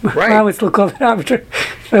 Right. I would still call it arbitrary.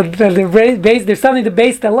 But there's something to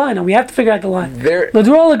base that line on. We have to figure out the line. There, But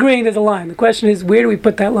we're all agreeing there's a line. The question is, where do we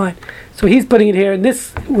put that line? So he's putting it here, and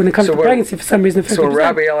this, when it comes So to when- pregnancy, for some reason, 50%. so when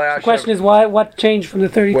Rabbi The Eliashib, question is, what changed from the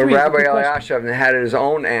 33? when It's a Rabbi good question. Eliashib had his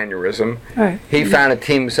own aneurysm, Right. he found a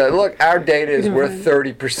team who said, look, our data is didn't worth find-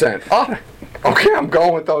 30%. Oh, okay, I'm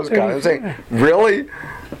going with those guys. I'm saying, really?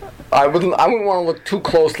 I wouldn't want to look too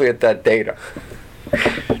closely at that data.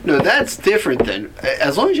 No, that's different then.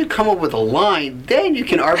 As long as you come up with a line, then you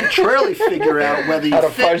can arbitrarily figure out whether you How to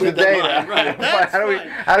fit fudge the with the data. line. Right, that's how do we fine.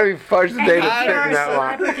 how do we fudge the data to And fit you're in a that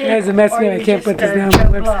line? celebrity, Guys, it messed me or up. I you can't just put this a down Joe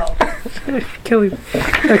on my Blow. Kill you.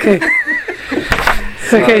 Okay.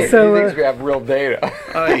 Okay, He so thinks we have real data.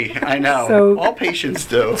 I know. So- All patients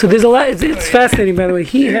do. so there's a lot. It's fascinating, by the way.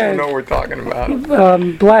 He I had don't know what we're talking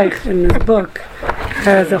about. Blythe in his book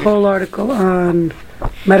has a whole article on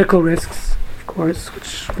medical risks, of course,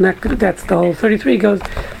 which we're not good at. That's the whole 33 goes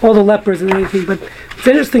all the lepers and anything. But what's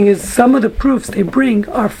interesting is some of the proofs they bring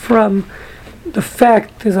are from the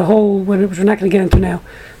fact there's a whole which we're not going to get into now.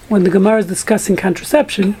 When the Gemara is discussing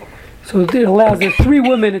contraception, so it allows there are 3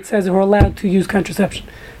 women it says who are allowed to use contraception.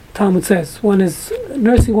 Talmud says one is a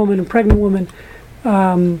nursing woman, a pregnant woman,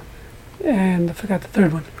 and I forgot the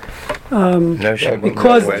third one. Nursing women,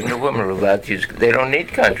 because- pregnant women are allowed to use. They don't need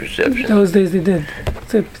contraception. Those days they did.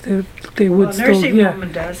 They would Well, still, nursing yeah, woman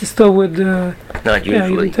they does. still would. Not Yeah,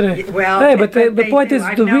 usually. even today. Well, Hey, but the they point do. is,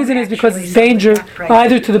 I've the known reason is because actually it's danger somebody got pregnant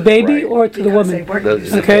either to the baby Right. or to the because they woman. worked Those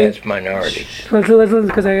are the Okay. vast minority. Let's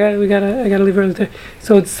because I gotta leave early today.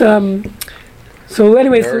 So it's So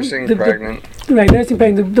anyway, Nursing, so pregnant. right, nursing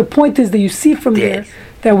pregnant. The point is that you see from there Yes.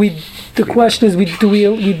 that the question is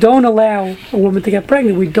we don't allow a woman to get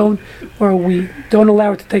pregnant. We don't allow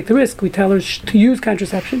her to take the risk. We tell her to use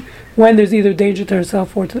contraception when there's either danger to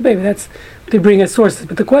herself or to the baby. That's they bring as sources.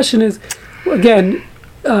 But the question is, again,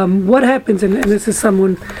 what happens? And this is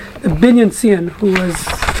someone, Binyan Sian, who was.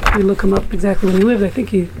 We look him up exactly when he lived. I think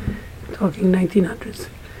he talking 1900s.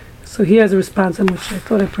 So he has a response on which I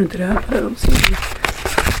thought I printed out, but I don't see it.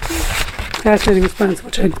 Fascinating response,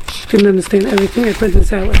 which I didn't understand everything. I printed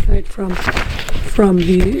this out last night from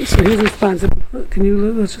the. So his response.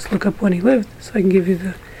 Let's just look up when he lived, so I can give you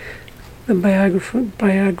the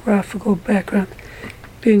biographical background.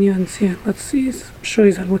 Binyan Sian. Let's see. I'm sure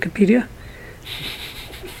he's on Wikipedia.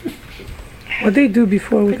 What they do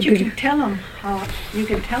before But you Wikipedia?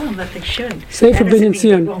 can tell them that they should. Say for That doesn't Binyan mean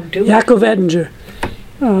Sian. they won't do it. Yaakov Ettinger.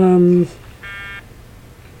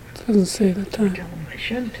 Doesn't say the time. Tell them they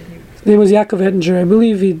shouldn't. and you- His name was Yaakov Ettinger. I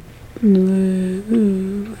believe he.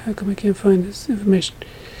 How come I can't find this information?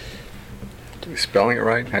 You spelling it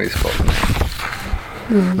right? How do you spell it?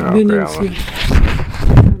 Binyan okay, Sian.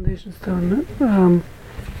 Foundation Stone.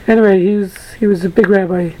 Anyway, he was a big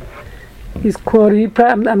rabbi. He's quoted.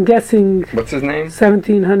 I'm guessing What's his name?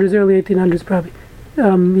 1700s, early 1800s, probably.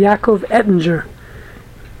 Yaakov Ettinger.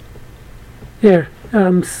 Here. Oh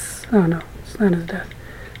no, it's not his death.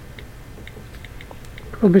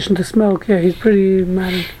 Prohibition to smoke. Yeah, he's pretty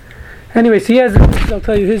modern. Anyway, so he has. I'll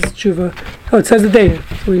tell you his tshuva. Oh, it says the date.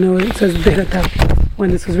 So we know it says the date at that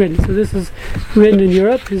when this was written. So this is written in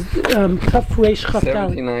Europe. His Taf Reish Chaf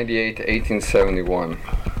Dalet. 1798 to 1871.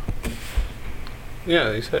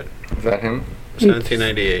 Yeah, he said Is that him?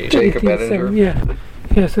 1798. Jacob 1807, Ettinger?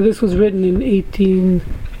 Yeah. So this was written in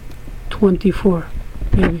 1824,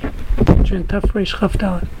 maybe. Taf Reish Chaf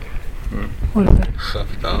Dalet. What is that?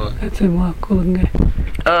 That's him. Wow, cool looking guy.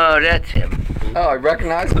 Oh, that's him. Oh, I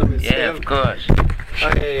recognize him. Yeah, of course.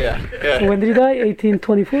 Oh, yeah. So when did he die?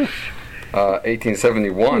 1824?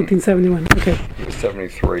 1871. 1871. Okay. He was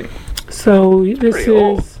 73. So this Pretty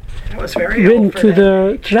old. is That was very written old for to that.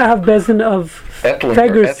 the Rav Bezin of Ettlinger.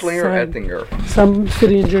 Feger's Ettlinger or son, Ettinger? some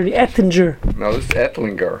city in Germany. Ettinger. No, this is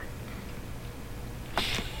Ettlinger.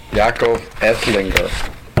 Yaakov Ettlinger.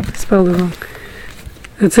 Spelled it wrong.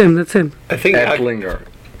 That's him. I think Ettlinger.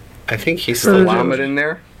 he's So still Lamed Jewish. in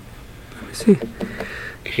there? See.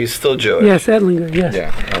 He's still Jewish. Yes, Ettinger. Yes.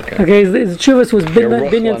 Yeah, okay. Okay, his chuvas was Yeruch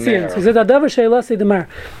Binyan Sian. Laner. So he said, Adavar she'ela demar.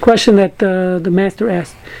 Question that the master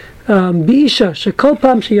asked. Biisha shekol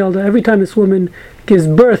pam sheyalda. Every time this woman gives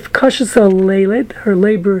birth, kashasa leiled. Her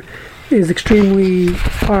labor is extremely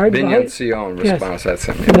hard. Binyan Sion Yes. response, that's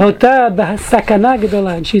him. V'hota b'sakana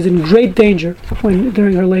gedola, and she's in great danger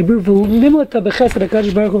during her labor. V'nimlata b'chesed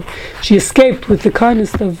HaKadosh Baruch Hu, she escaped with the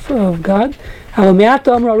kindness of God. Now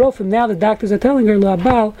the doctors are telling her,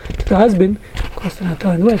 La'abal, to the husband, of course they're not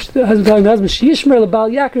telling the wife, the husband telling the husband, Sheyishmer La'abal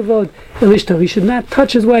Yaakov Elishto, he should not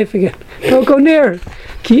touch his wife again. Don't go near her.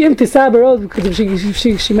 Ki im tisaber, because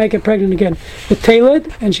if she might get pregnant again. The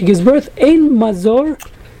Taled, and she gives birth, Ein Mazor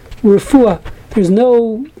Refuah. There's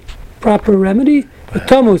no proper remedy.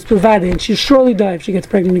 Tomus Bavade, and she'll surely die if she gets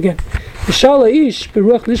pregnant again. Shala ish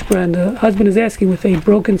beruach nishbra, and the husband is asking with a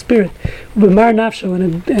broken spirit, b'mar nafsho,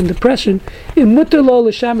 and depression. In mutter lo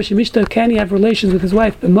l'shamash mishta, can he have relations with his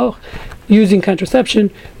wife b'moch, using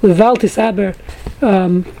contraception, leval tisaber,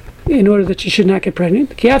 in order that she should not get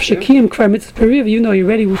pregnant. Kiaf shakim kvar mitzvah periv, you know, you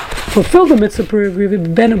already fulfilled the mitzvah periv.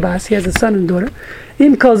 Benabas, he has a son and daughter.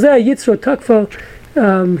 Im kalzeh yitzro takfo.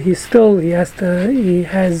 He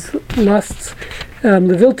has lusts. The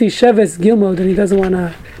vilti sheves gilmod, and he doesn't want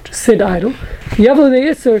to just sit idle. Yavlo de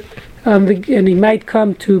yisr, and he might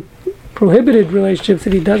come to prohibited relationships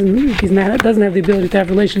if he doesn't have the ability to have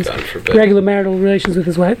relations, God forbid. regular marital relations with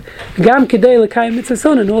his wife. Gam kedei l'kayim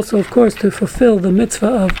mitzvah, and also, of course, to fulfill the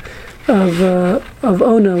mitzvah of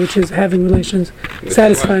ona, which is having relations,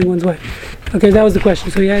 satisfying one's wife. Okay, that was the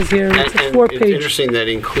question. So he has here, it's a And it's 4-page. interesting that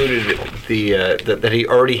he included that he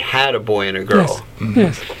already had a boy and a girl.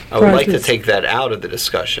 Yes. I would Prior like to this. take that out of the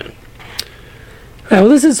discussion. Well,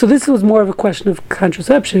 this was more of a question of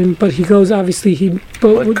contraception, but he goes obviously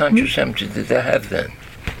What contraception did they have then?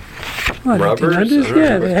 Rubbers? 1900s?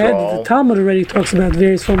 Yeah, they had the Talmud already talks about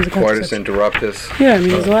various forms of Coitus contraception. interruptus. Yeah, I mean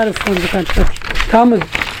there's a lot of forms of contraception. Talmud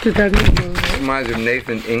 2000. Reminds me of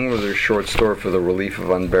Nathan Ingler's short story for the relief of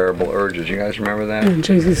unbearable urges. You guys remember that?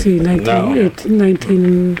 JCC,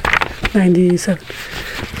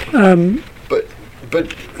 1997.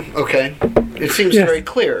 But okay, it seems Yes. very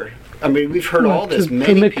clear. I mean, we've heard Well, all this. to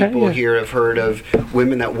Many make that, people yeah. here have heard of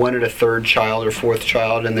women that wanted a third child or fourth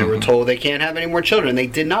child, and they were told they can't have any more children. They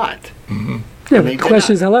did not. Yeah, They but the did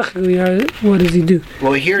question is halachically, what does he do?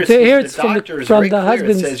 Well, here it's, Here the it's from the- doctor is from very the clear. It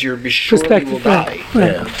husband's says you're surely will Perspective, die.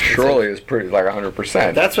 right. Surely is pretty like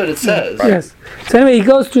 100%. That's what it says. Yes. So anyway, he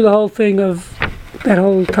goes through the whole thing of that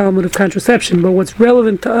whole Talmud of contraception. But what's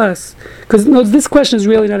relevant to us, because this question is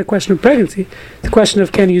really not a question of pregnancy. It's a question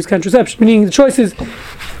of can you use contraception. Meaning the choice is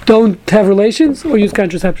don't have relations or use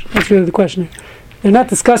contraception. That's really the question. They're not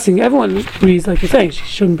discussing. Everyone agrees, like you're saying, she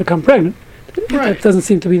shouldn't become pregnant. Right. That doesn't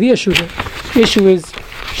seem to be the issue here. The issue is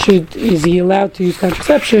is he allowed to use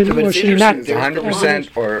contraception Yeah, but or it's should he not? interesting. 100%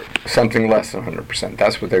 or something less than 100%.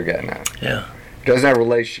 That's what they're getting at. Yeah. Doesn't have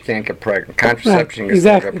relation, she can't get pregnant. Right. Contraception gets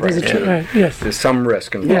Exactly. get There's a pregnant. right. Yes. There's some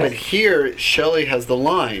risk But involved. here, Shelley has the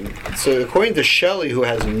line. So according to Shelley, who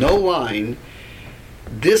has no line,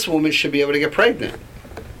 this woman should be able to get pregnant.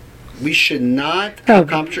 We should not Oh,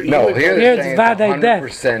 No, here Here they're it's saying vadai it's death.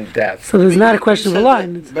 100% death. So there's not a question of a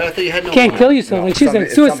line. It's, But I thought you had no can't line. kill yourself. Like she said,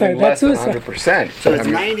 It's suicide. something That's less than suicide. 100%. So it's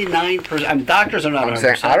I mean, 99%. I mean, doctors are not I'm 100%.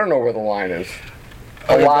 saying, I don't know where the line is.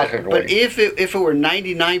 Okay, Logically. but if it were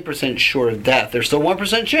 99% sure of death, there's still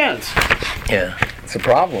 1% chance Yeah. It's a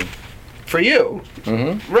problem. for you.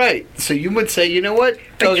 Mm-hmm. Right. So you would say, you know what?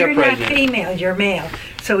 Go But get you're not pregnant. female, you're male.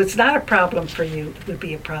 So it's not a problem for you. It would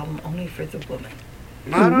be a problem only for the woman.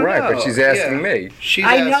 I don't Right, know. but she's asking Yeah. me. She's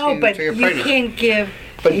I know, asking but to get you pregnant. can't give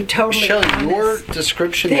But a totally Shelley, your honest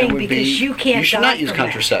description thing then would be because you can't should die not use from that.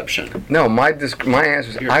 contraception. No, my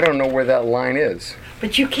answer is I don't know where that line is.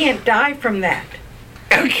 But you can't die from that.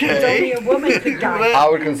 It's only Okay. a woman could die. I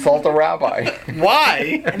would consult a rabbi.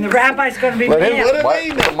 Why? And the rabbi's going to be Let mad.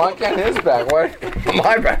 him, the monkey on his back, what?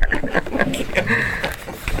 My back.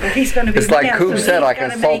 But he's going to be It's like mad, Coop so said, he's I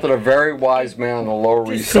gonna consulted make- a very wise man on the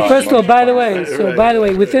Lower East So Side. first of all, by the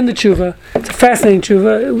way, within the tshuva, it's a fascinating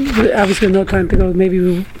tshuva. Obviously, no time to go. Maybe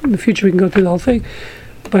in the future we can go through the whole thing.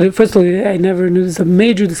 But first of all, I never knew there's a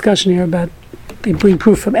major discussion here about they bring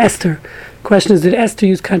proof from Esther. Question is, did Esther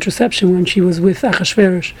use contraception when she was with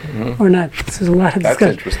Achashverosh or not? This is a lot of That's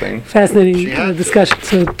discussion. interesting. Fascinating She had to. discussion.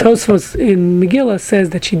 So Tosfos in Megillah says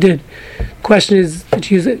that she did. Question is, did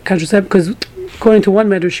she use contraception? Because according to one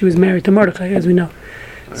matter, she was married to Mordechai, as we know.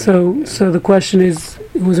 So the question is,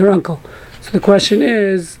 it was her uncle. So the question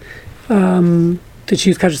is, did she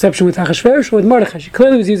use contraception with Achashverosh or with Mordechai? She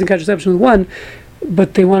clearly was using contraception with one,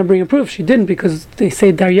 but they want to bring a proof. She didn't because they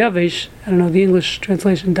say Daryavish. I don't know the English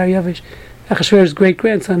translation. Daryavish, Achashverosh's great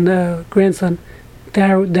grandson,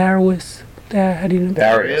 Darius. How do you know?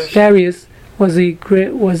 Darius. Darius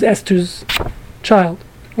was Esther's child.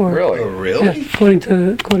 Or, Really? Oh, really? Yeah, according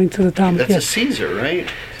to the Talmud. That's a Yes. Caesar, right?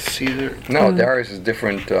 Caesar. No, Darius is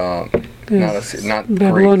different. Not Greek.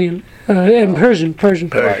 Babylonian and Persian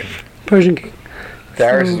Right. king.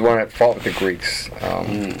 Darius So- is the one that fought with the Greeks.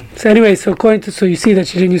 So anyway, so you see that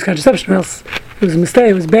she didn't use contraception, or else it was a mistake.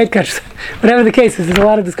 It was bad contraception. Whatever the case is, there's a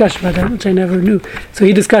lot of discussion about that, which I never knew. So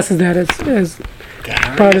he discusses that as part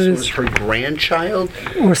of Darius this, was her grandchild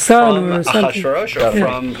or son, from or something. Achashverosh or Yeah.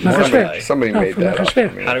 from Achashverosh. Mordecai? Somebody No, made from that up.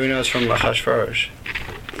 Achashverosh. How do we know it's from Achashverosh?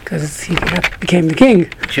 Because he became the king.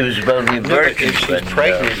 She was supposed to be No, but virgin, if she's but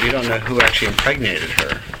pregnant, you don't know who actually impregnated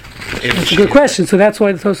her. If That's a she- good question. So that's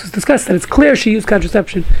why the Tosfos discussed that. It's clear she used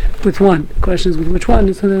contraception with one. The question is with which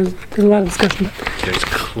one. So there's a lot of discussion. There's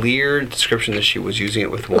clear description that she was using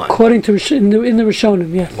it with one. According to in the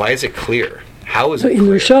Rishonim, yes. Why is it clear? How is So it in the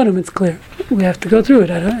clear? Rishonim, it's clear. We have to go through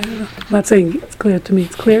it. I don't know. I'm not saying it's clear to me.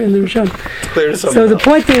 It's clear in the Rishonim. It's clear to So someone the else.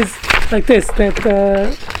 point is like this, that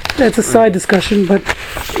that's a side discussion. But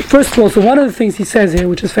first of all, so one of the things he says here,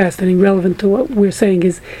 which is fascinating, relevant to what we're saying,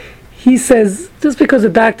 is he says just because the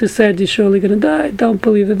doctor said you're surely going to die, don't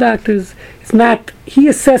believe the doctors. It's not. He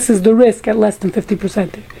assesses the risk at less than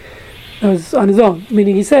 50%. That's on his own.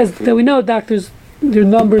 Meaning he says that we know doctors, their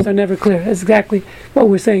numbers are never clear. That's exactly what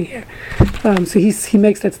we're saying here. So he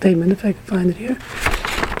makes that statement. If I can find it here.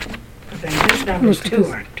 Then his numbers too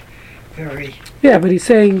aren't very, Yeah, but he's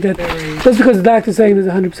saying that very. just because the doctor's saying there's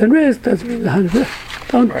 100% risk doesn't mean there's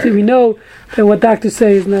 100%. We know that what doctors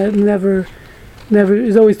say is never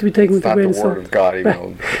is always to be taken with It's a not the grain of word salt. of God, even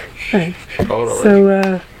Right. though Right. Totally.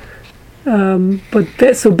 So,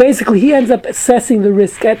 so basically, he ends up assessing the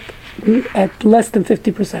risk at less than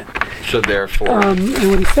 50%. So therefore, And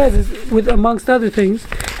what he says is, with amongst other things,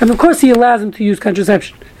 and of course he allows him to use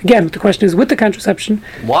contraception. Again, the question is, with the contraception,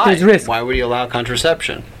 why? there's risk. Why would he allow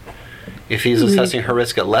contraception? if he's assessing her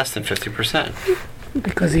risk at less than 50%?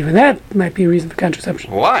 Because even that might be a reason for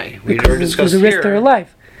contraception. Why? We Because already discussed there's a risk to her here.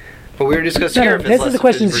 life. But we already discussed No, here no, if it's this less is the than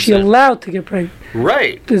question: is she 50%. allowed to get pregnant?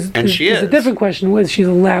 Right. There's She a is. different question: whether she's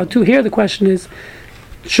allowed to. Here, the question is,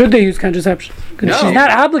 should they use contraception? 'Cause No. she's not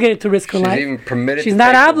obligated to risk her She's life. even permitted She's to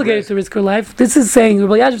not take the obligated risk. to risk her life. This is saying,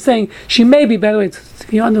 Rabbi Yashiv is saying she may be. By the way, if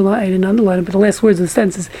you underline, I didn't underline it, but the last words of the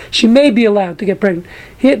sentence is she may be allowed to get pregnant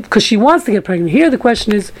here because she wants to get pregnant. Here, the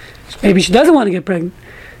question is, maybe she doesn't want to get pregnant.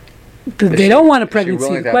 They don't want a Is she pregnancy.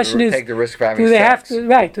 willing The to question is, take the risk of having do they sex? have to?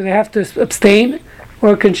 Right? Do they have to abstain,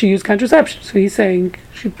 or can she use contraception? So he's saying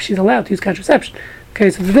she's allowed to use contraception. Okay,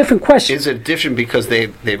 so it's a different question. Is it different because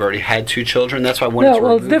they've already had 2 children? That's why I wanted No, to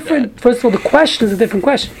well, it's remove different. that. First of all, the question is a different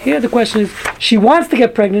question. Here, the question is, she wants to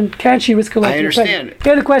get pregnant. Can she risk her life I to get pregnant? understand.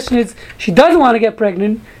 Here, the question is, she doesn't want to get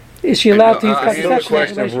pregnant. Is she allowed to use I It's still contraception? a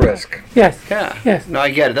question of risk. Yes. Yeah. Yes. No, I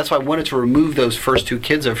get it. That's why I wanted to remove those first 2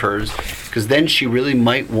 kids of hers, because then she really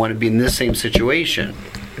might want to be in this same situation.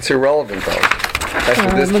 It's irrelevant, though. That's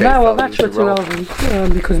what this case Well, tells not us, sure it's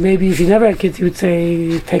irrelevant because maybe if he never had kids, he would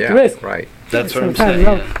say take Yeah, the risk. right. That's what So I'm it's not saying.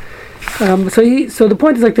 irrelevant. So the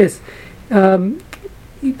point is like this.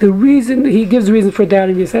 The reason he gives the reason for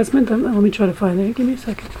doubting the assessment. Let me try to find it. Give me a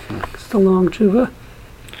second. It's a long tshuva.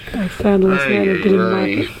 I found it last night. I didn't mark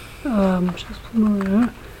it. I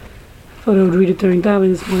thought I would read it during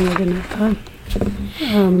davening this morning. I didn't have time.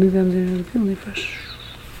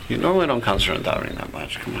 You know I don't concentrate on davening that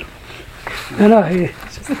much. Come on. No,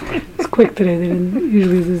 it's quick today. They didn't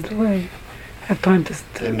usually there's delay. Have time to.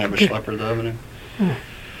 They didn't have a schlepper davening.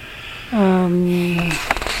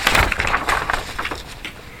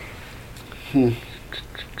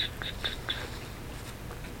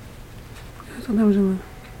 So that was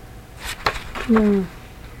no.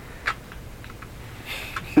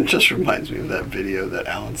 It just reminds me of that video that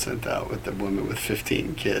Alan sent out with the woman with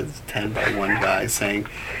 15 kids, 10 by one guy, saying,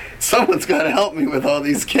 "Someone's got to help me with all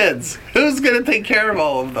these kids. Who's going to take care of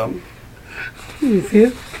all of them?" You see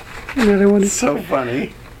it? Another one. It's so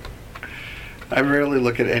funny. I rarely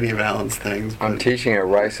look at any of Alan's things. I'm But teaching at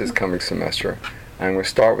Rice this coming semester, and I'm going to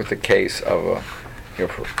start with the case of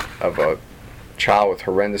a child with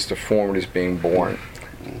horrendous deformities being born.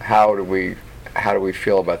 How do we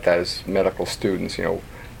feel about that as medical students?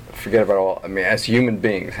 Forget about all. I mean, as human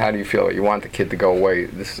beings, how do you feel? You want the kid to go away.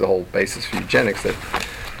 This is the whole basis for eugenics. But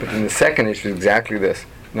then the second issue is exactly this.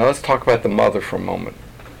 Now let's talk about the mother for a moment.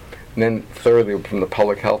 And then thirdly, from the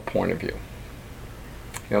public health point of view.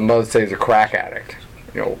 Mother says he's a crack addict.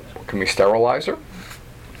 Can we sterilize her?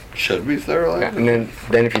 should we sterilize? And then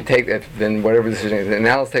if you take that, then whatever decision is, and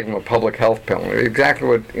now let's take from a public health penalty. Exactly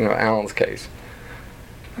what Alan's case.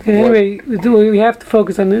 Okay, anyway, we have to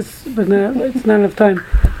focus on this, but it's not enough time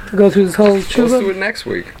to go through this whole Let's do tshuva. it next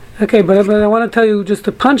week. Okay, but I want to tell you just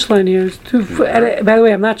the punchline here is by the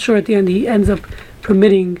way, I'm not sure at the end he ends up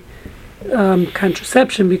permitting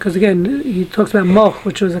contraception because again he talks about moch,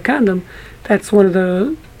 which was a condom. That's one of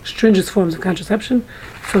the stringent forms of contraception.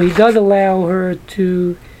 So he does allow her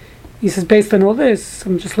to. He says based on all this,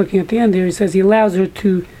 I'm just looking at the end here. He says he allows her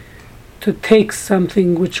to take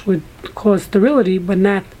something which would cause sterility, but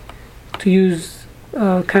not to use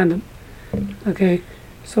condom. Okay,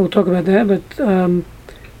 so we'll talk about that.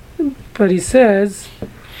 But he says, at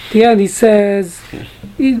the end he says,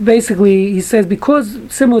 he says because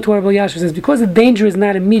similar to what Rabbi Yashiv says, because the danger is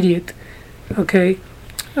not immediate. Okay,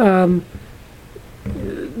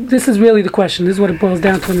 this is really the question. This is what it boils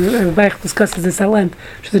down to. And Rabbi discusses this at length.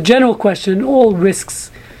 Which is a general question. All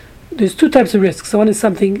risks. There's two types of risks. So one is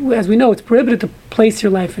something, as we know, it's prohibited to place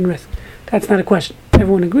your life in risk. That's not a question.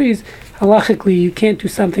 Everyone agrees. Halachically, you can't do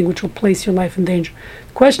something which will place your life in danger.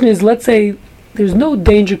 The question is, let's say there's no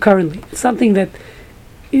danger currently. It's something that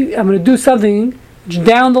I'm going to do something which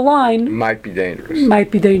down the line Might be dangerous.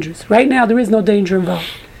 might be dangerous. Right now, there is no danger involved.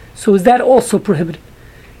 So is that also prohibited?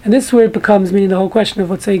 And this is where it becomes, meaning the whole question of,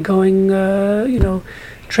 let's say, going,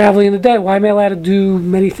 traveling in the day. Why am I allowed to do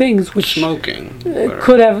many things which Smoking.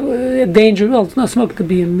 could have danger? Well, no, smoking could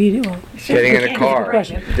be immediate. Well, Getting in a car.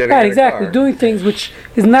 question. Getting Right, in a exactly. car. Doing things which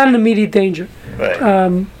is not an immediate danger.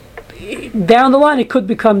 Right. Down the line, it could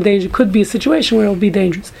become danger. It could be a situation where it will be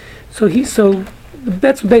dangerous. So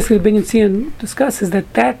that's what basically the Binyan Sion discusses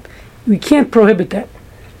that we can't prohibit that,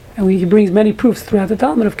 and he brings many proofs throughout the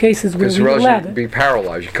Talmud of cases where Because we otherwise allowed you'd it. be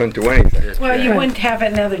paralyzed. You couldn't do anything. Well, you Right. wouldn't have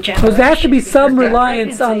another So generation. there has to be some because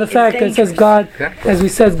reliance on the pregnancy fact is that it says dangerous. God, Exactly. as we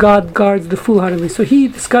said, God guards the foolhardily. So he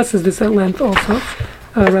discusses this at length also,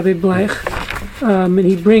 Rabbi Bleich, and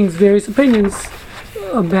he brings various opinions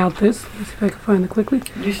about this. Let's see if I can find it quickly.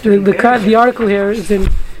 Used to be The very article here is in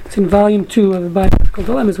It's in volume 2 of the Bioethical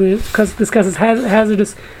Dilemmas, where it discusses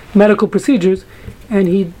hazardous medical procedures, and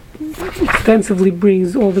he extensively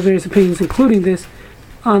brings all the various opinions, including this,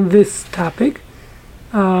 on this topic.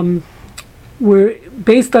 Where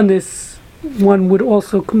based on this, one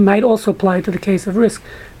might also apply to the case of risk,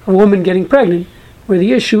 a woman getting pregnant, where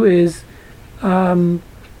the issue is,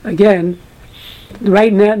 again,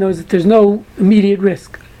 right now knows that there's no immediate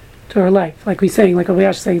risk to her life. Like we're saying, like Eliash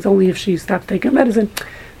is saying, it's only if she stops taking medicine.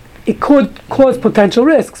 It could cause potential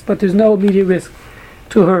risks, but there's no immediate risk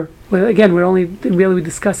to her. Well, again, we're only really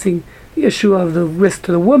discussing the issue of the risk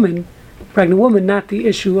to the woman, pregnant woman, not the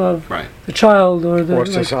issue of the child or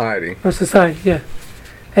society. Or society, yeah.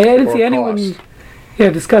 I didn't see anyone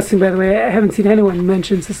discussing, by the way, I haven't seen anyone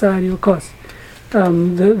mention society or cost.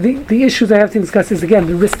 The issues I have to discuss is, again,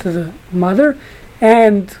 the risk to the mother,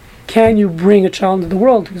 and can you bring a child into the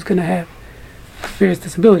world who's going to have various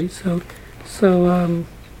disabilities. So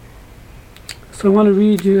I want to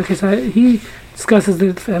read you, okay, so he discusses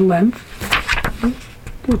this at length,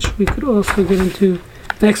 which we could also get into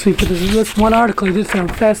next week, but there's one article, I did find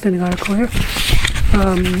a fascinating article here.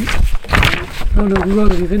 I don't know who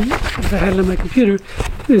wrote it even, because I had it on my computer.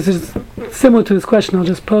 This is similar to this question, I'll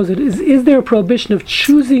just pose it. Is there a prohibition of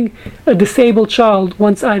choosing a disabled child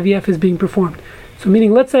once IVF is being performed? So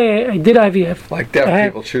meaning, let's say I did IVF. Like deaf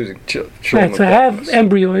people choosing children. Right, so I have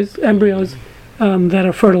embryos that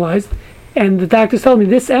are fertilized, and the doctors tell me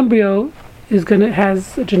this embryo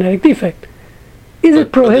has a genetic defect. Is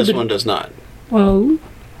it prohibited? But this one does not. Well,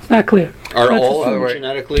 it's not clear. Are Let's all assume. of them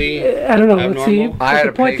genetically I don't know. abnormal? Let's see. I had But the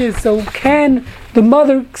a point patient- is, so can the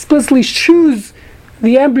mother explicitly choose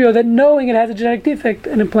the embryo that, knowing it has a genetic defect,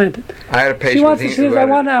 and implant it? I had a She patient wants to. She says,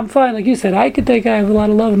 I'm fine. Like you said, I have a lot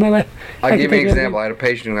of love in my life. I'll I give could you an take example. I had a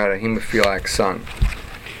patient who had a hemophiliac son,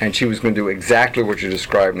 and she was going to do exactly what you're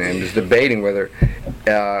describing, and was debating whether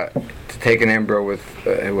to take an embryo with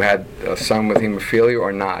who had a son with hemophilia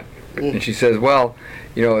or not. And she says, well,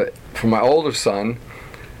 for my older son,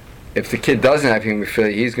 if the kid doesn't have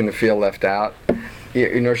hemophilia, he's going to feel left out.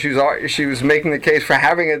 She was making the case for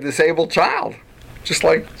having a disabled child, just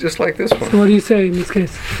like this one. So what do you say in this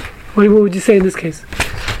case? What would you say in this case?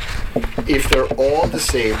 If they're all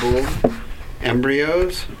disabled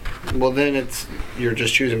embryos, well then you're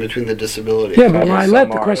just choosing between the disabilities. Yeah, but why some let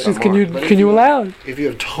the are, question is, some can aren't. you allow it? If you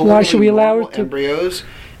have totally Why should we allow normal it to- embryos,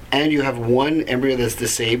 and you have one embryo that's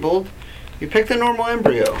disabled, you pick the normal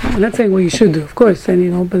embryo. I'm not saying what you should do, of course,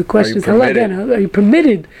 and but the question is, permitted? are you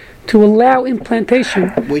permitted to allow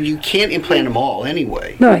implantation? Well, you can't implant them all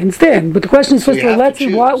anyway. No, I understand, but the question is, So first you of all, have to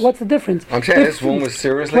choose. what's the difference? I'm saying If- this one was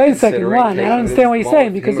seriously Wait a second, considering Ron, I taking don't understand what this you're saying,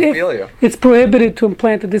 one with because hemophilia. if it's prohibited to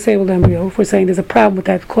implant a disabled embryo, if we're saying there's a problem with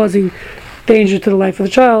that causing danger to the life of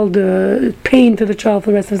the child, pain to the child for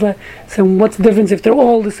the rest of his life, so what's the difference if they're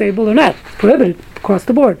all disabled or not? It's prohibited across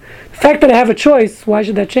the board. The fact that I have a choice, why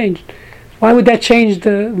should that change? Why would that change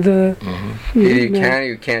the Either you can or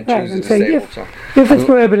you can't Right, choose a I'm saying disabled child. if it's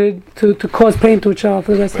prohibited to cause pain to a child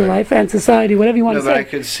for the rest of their life and society, whatever you want No, to but say, I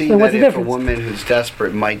could see then that what's the if a difference? woman who's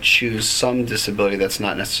desperate might choose some disability that's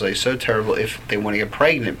not necessarily so terrible if they want to get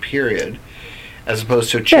pregnant, period, as opposed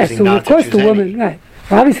to Yeah, choosing so not of course to the choose woman, any. right.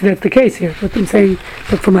 Well, obviously that's the case here, but I'm saying,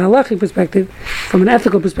 but from an halachic perspective, from an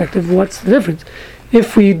ethical perspective, what's the difference?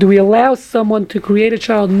 Do we allow someone to create a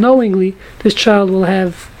child knowingly this child will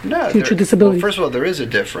have No, future well, disabilities? first of all, there is a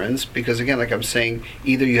difference because, again, like I'm saying,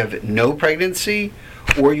 either you have no pregnancy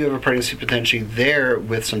or you have a pregnancy potentially there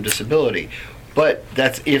with some disability. But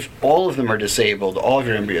that's if all of them are disabled, all of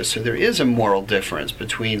your embryos. So there is a moral difference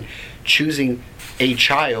between choosing a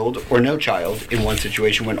child or no child in one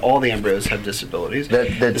situation when all the embryos have disabilities.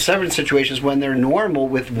 The separate situations when they're normal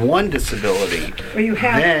with one disability. Or you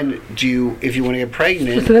have Then if you want to get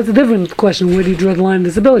pregnant, So that's a different question. Where do you draw the line of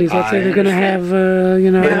disabilities? Let's say they're going to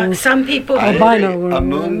have, some people albino or a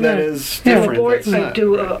moon that yeah. is Yeah. different. abort, that's not-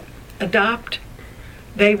 do adopt,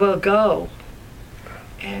 they will go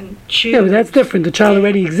and choose. Yeah, but that's different. The child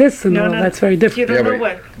already exists, and all that's very You different. don't Yeah, know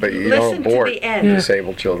what. but you Listen don't abort to the end. Yeah.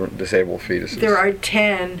 disabled children, disabled fetuses. There are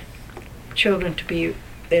 10 children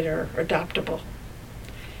that are adoptable,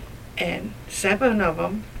 and 7 of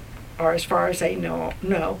them are, as far as I know,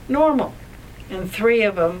 normal, and 3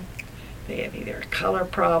 of them, they have either a color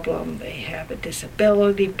problem, they have a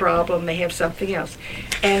disability problem, they have something else.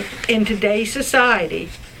 And in today's society,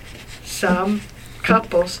 some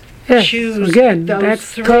couples Yes, choose again, those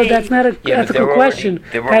that's 3. that's not an Yeah, but ethical they're question.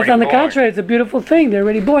 they're That's on the born. contrary, it's a beautiful thing. They're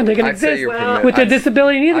already born. They're going to I'd say exist you're permitted. with their I'd-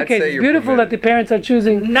 disability in either I'd case. say It's you're beautiful that permitted. the parents are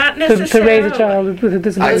choosing Not to raise a necessarily. child with a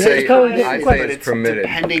disability. I'd say- It's totally I'd different say question. but it's permitted.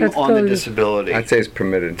 depending That's on the totally- disability. I'd say it's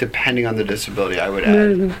permitted. Depending on the disability, I would No,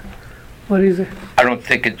 add. no, no. What do you say? I don't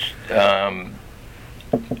think it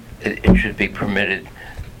should be permitted.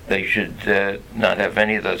 They should not have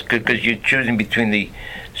any of those, because you're choosing between the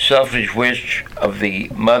selfish wish of the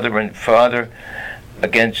mother and father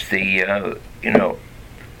against the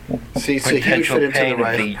See, so he would potential fit into pain the of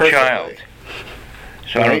right the perfectly. child.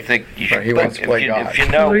 So I don't think you should. Right, he wants to play God. If you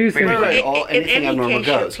know, What do you think? Right, In, all, in anything any abnormal case,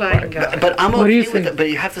 you're goes. playing God. But I'm What do you okay with think? it. But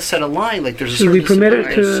you have to set a line. Like there's a Should certain we permit it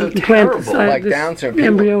disability to that's so implant terrible. the Like this Down syndrome, people,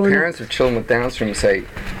 embryo in- parents of children with Down syndrome say,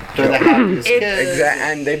 They're the happiest kids.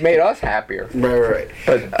 and they've made us happier. Right.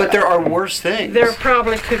 But there are worse things. There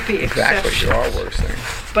probably could be Exactly, exceptions. there are worse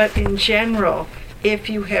things. But in general, if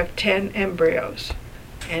you have 10 embryos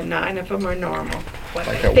and 9 of them are normal, what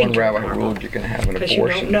Like I that one think are rabbi who normal, ruled you can have an because you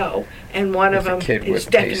abortion. don't know, and one of with a them kid is with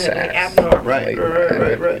definitely Tay-Sachs. abnormal. Right.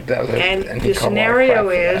 That was And he the caught a lot of scenario crap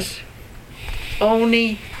for that. is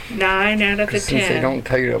only 9 out of the 'Cause since they 10. don't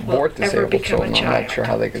tell you to abort will ever disabled become a children, I'm not child. sure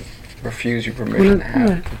how they could refuse you permission to have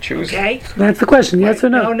Right. to choose it. Okay? That's the question, yes or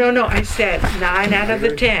no? No. I said 9 out of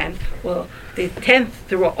the 10. Well, the 10th,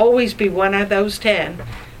 there will always be one of those 10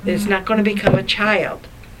 that's not going to become a child.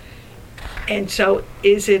 And so,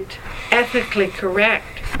 is it ethically correct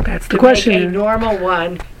That's the to question. make a here. normal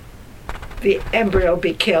one, the embryo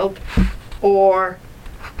be killed, or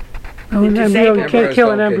No, an the embryo, you disabled- can't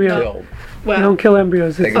kill an don't get embryo. killed. You well, don't kill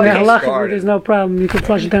embryos. They It's can get halachically, discarded. there's no problem. You can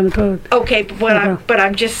flush it down the toilet. okay, but Okay. but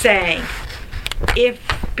I'm just saying,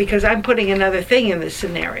 because I'm putting another thing in this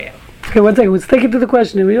scenario. Okay, one second. Let's take it to the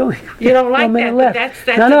question. We only You don't like 1 minute that, left. but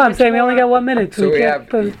that's no, a I'm much saying we only more- got 1 minute. So we can't have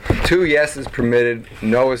put- 2 yeses permitted,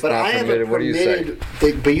 no is But not I have permitted. a What do you say? permitted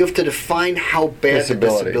thing, but you have to define how bad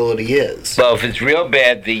Disability. the disability is. well, if it's real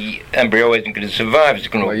bad, the embryo isn't going to survive. It's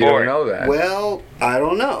going to Well, you don't abort. know that. Well, I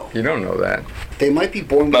don't know. You don't know that. They might be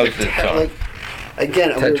born Most with of the time. like again,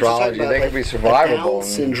 we were just talking Tetralogy, about, they like, could be a survivable Down and-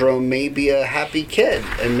 syndrome may be a happy kid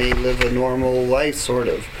and may live a normal life, sort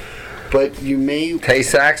of. But you may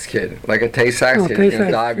Tay-Sachs kid, like a Tay-Sachs Oh, kid, is Tay-Sachs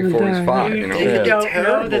gonna die is gonna before he's die. 5. You know. Yeah. You don't know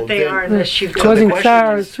Terrible. that they Then- are unless you've So done the causing question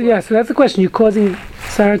sorrow. is- Yeah, so that's the question. You're causing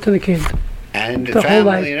sorrow to the kid. and the whole family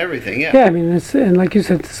life. and everything. Yeah, I mean, it's, and like you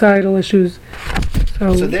said, societal issues.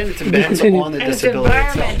 So So then it you depends continue. on the And it's disability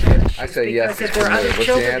itself. environmental I say issues, yes, because it's if there are other permitted. What's the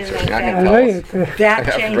children in answer? that Now you I can know family, tell you. us. that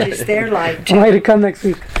Right. changes their life I'll too. let you come next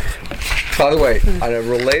week. By the way, on a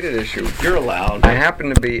related issue, You're allowed. I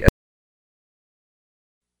happen to be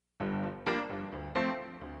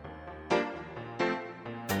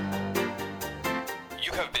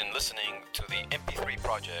You have been listening to the MP3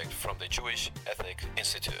 project from the Jewish Ethics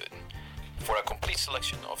Institute. For a complete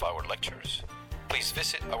selection of our lectures, please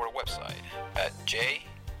visit our website at j-ethics.org.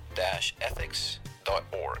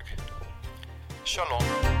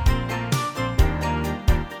 Shalom.